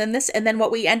then this and then this? And then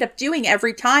what we end up doing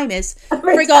every time is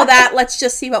Every frig all time. that. Let's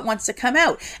just see what wants to come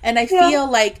out. And I Yeah. feel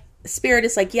like Spirit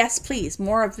is like, yes, please,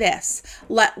 more of this.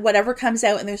 Let whatever comes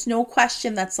out. And there's no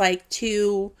question that's like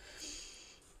too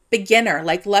beginner.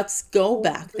 Like, let's go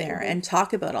back there and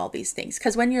talk about all these things.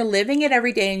 Because when you're living it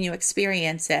every day and you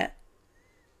experience it,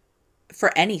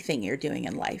 for anything you're doing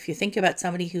in life, you think about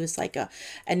somebody who's like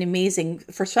an amazing,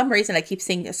 for some reason I keep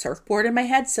seeing a surfboard in my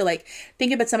head, so like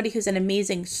think about somebody who's an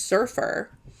amazing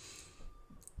surfer.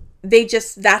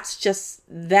 That's just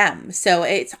them. So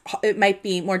it might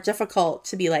be more difficult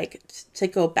to be like, to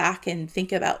go back and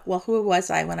think about, well, who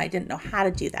was I when I didn't know how to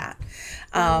do that?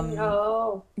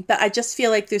 No. But I just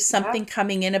feel like there's something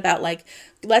coming in about like,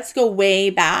 let's go way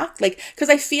back. Like,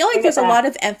 because I feel like Bring it there's a lot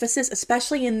back. of emphasis,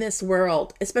 especially in this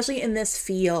world, especially in this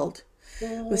field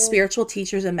with spiritual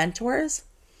teachers and mentors,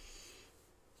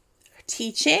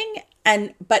 teaching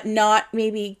but not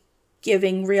maybe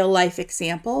giving real life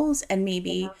examples, and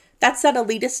maybe that's that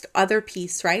elitist other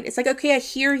piece, right? It's like, okay, I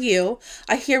hear you.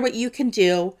 I hear what you can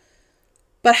do,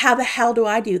 but how the hell do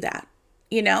I do that?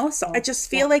 So I just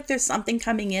feel like there's something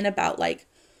coming in about like,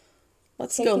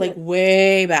 let's go Taking like it.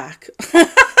 way back.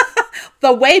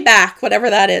 The way back,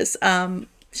 whatever that is, show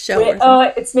or something. Oh,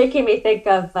 it's making me think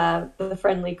of the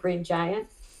Friendly Green Giant.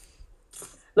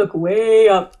 Look way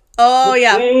up. Oh Look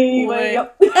yeah. way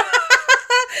up.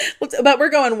 But we're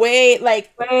going way,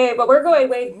 like, But we're going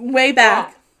way back.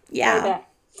 back. Yeah. Way back.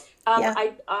 Yeah.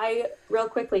 I real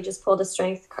quickly just pulled the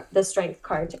strength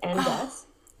card to end us.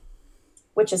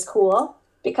 which is cool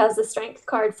because the strength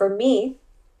card for me,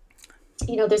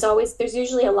 there's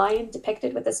usually a lion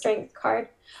depicted with a strength card.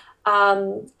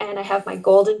 And I have my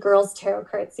Golden Girls tarot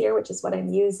cards here, which is what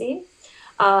I'm using.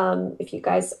 If you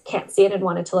guys can't see it and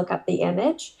wanted to look up the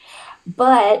image.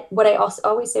 But what I also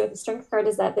always say with the strength card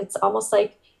is that it's almost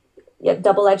like a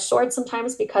double-edged sword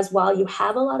sometimes, because while you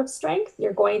have a lot of strength,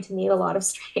 you're going to need a lot of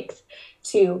strength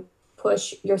to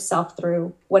push yourself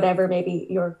through whatever maybe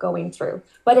you're going through.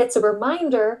 But it's a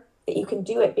reminder that you can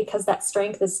do it because that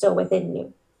strength is still within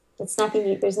you. There's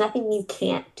nothing you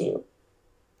can't do.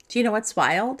 Do you know what's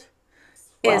wild?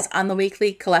 What? Is on the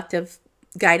weekly collective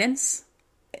guidance,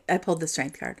 I pulled the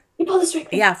strength card. You pulled the strength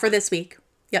card? Yeah, for this week.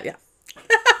 Yep.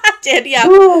 I did, yeah.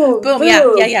 Boom.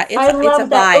 Yeah. I love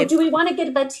that. Vibe. Oh, do we want to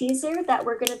get a teaser that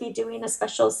we're going to be doing a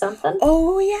special something?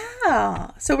 Oh,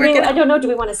 yeah. So I don't know. Do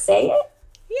we want to say it?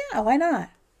 Yeah, why not?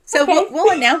 So okay.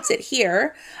 we'll announce it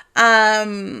here.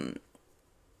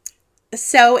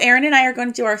 So Erin and I are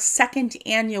going to do our second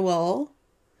annual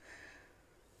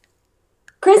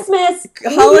Christmas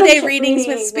holiday readings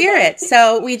with Spirit.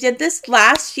 So we did this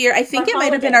last year. I think it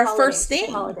might have been our first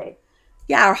thing. Holiday.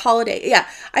 Yeah, our holiday. Yeah,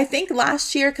 I think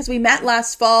last year, because we met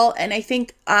last fall, and I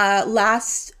think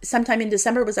sometime in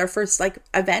December was our first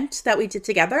event that we did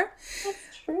together.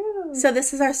 That's true. So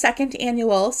this is our second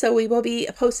annual. So we will be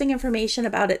posting information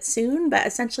about it soon. But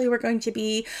essentially, we're going to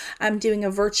be doing a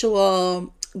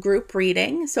virtual group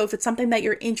reading. So if it's something that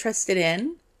you're interested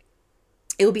in,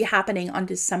 it will be happening on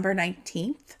December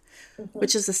 19th,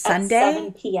 which is a Sunday at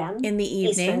 7 p.m. in the evening.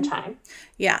 Eastern time.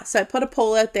 Yeah. So I put a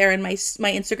poll out there in my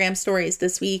Instagram stories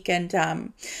this week, and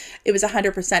it was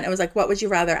 100%. It was like, what would you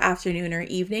rather, afternoon or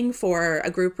evening for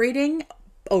a group reading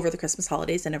over the Christmas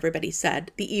holidays? And everybody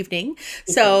said the evening.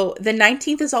 So the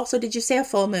 19th is also, did you say a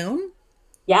full moon?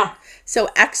 Yeah. So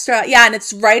extra, yeah, and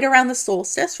it's right around the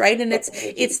solstice, right? And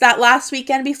it's that last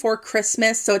weekend before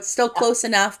Christmas, so it's still close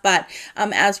enough, but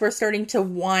as we're starting to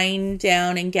wind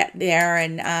down and get there,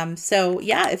 and so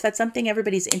yeah, if that's something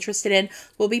everybody's interested in,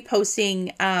 we'll be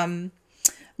posting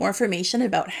more information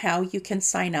about how you can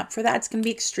sign up for that. It's going to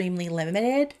be extremely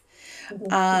limited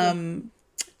to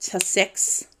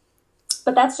 6.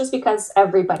 But that's just because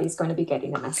everybody's going to be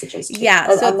getting a message as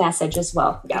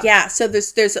well. Yeah. So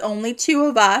there's only 2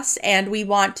 of us, and we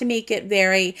want to make it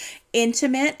very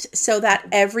intimate so that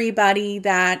everybody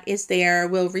that is there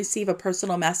will receive a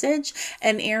personal message.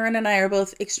 And Erin and I are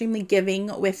both extremely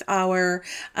giving with our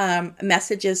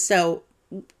messages. So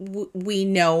we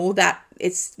know that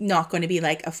it's not going to be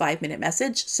like a 5-minute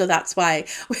message, so that's why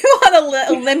we want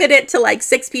to limit it to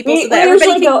 6 people. So that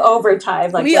everybody can go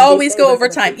overtime. We always go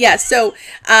overtime. Yes. So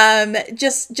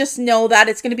just know that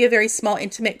it's going to be a very small,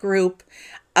 intimate group.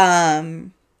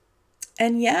 And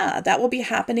yeah, that will be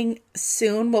happening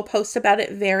soon. We'll post about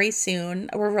it very soon.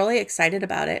 We're really excited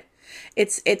about it.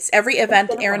 It's every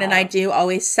event Erin and I do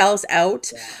always sells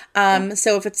out. Yeah.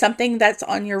 So if it's something that's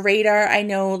on your radar, I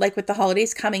know with the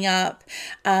holidays coming up,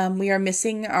 we are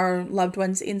missing our loved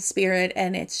ones in spirit,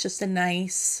 and it's just a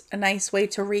nice way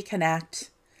to reconnect.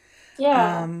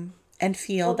 Yeah. And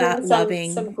feel that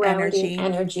loving some energy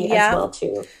as well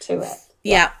to it.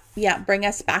 Yeah. Bring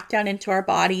us back down into our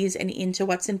bodies and into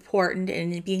what's important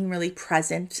and being really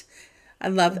present. I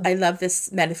love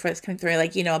this metaphor that's coming through,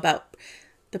 about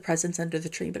the presents under the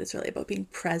tree, but it's really about being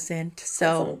present.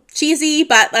 So cheesy,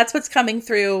 but that's what's coming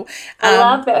through. I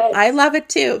love it. I love it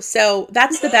too. So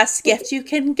that's the best gift you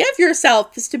can give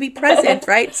yourself, is to be present,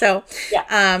 right? So,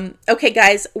 okay,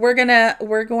 guys, we're going to we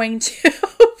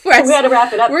got to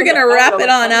wrap it up. We're going to wrap it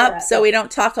on up so we don't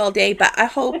talk all day, but I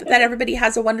hope that everybody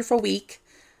has a wonderful week.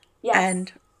 Yes. And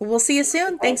we'll see you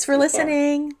soon. Thanks for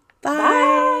listening.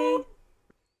 Bye.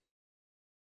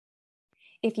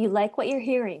 If you like what you're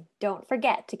hearing, don't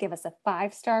forget to give us a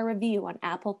 5-star review on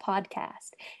Apple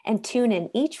Podcast, and tune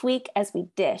in each week as we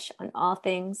dish on all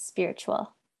things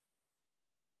spiritual.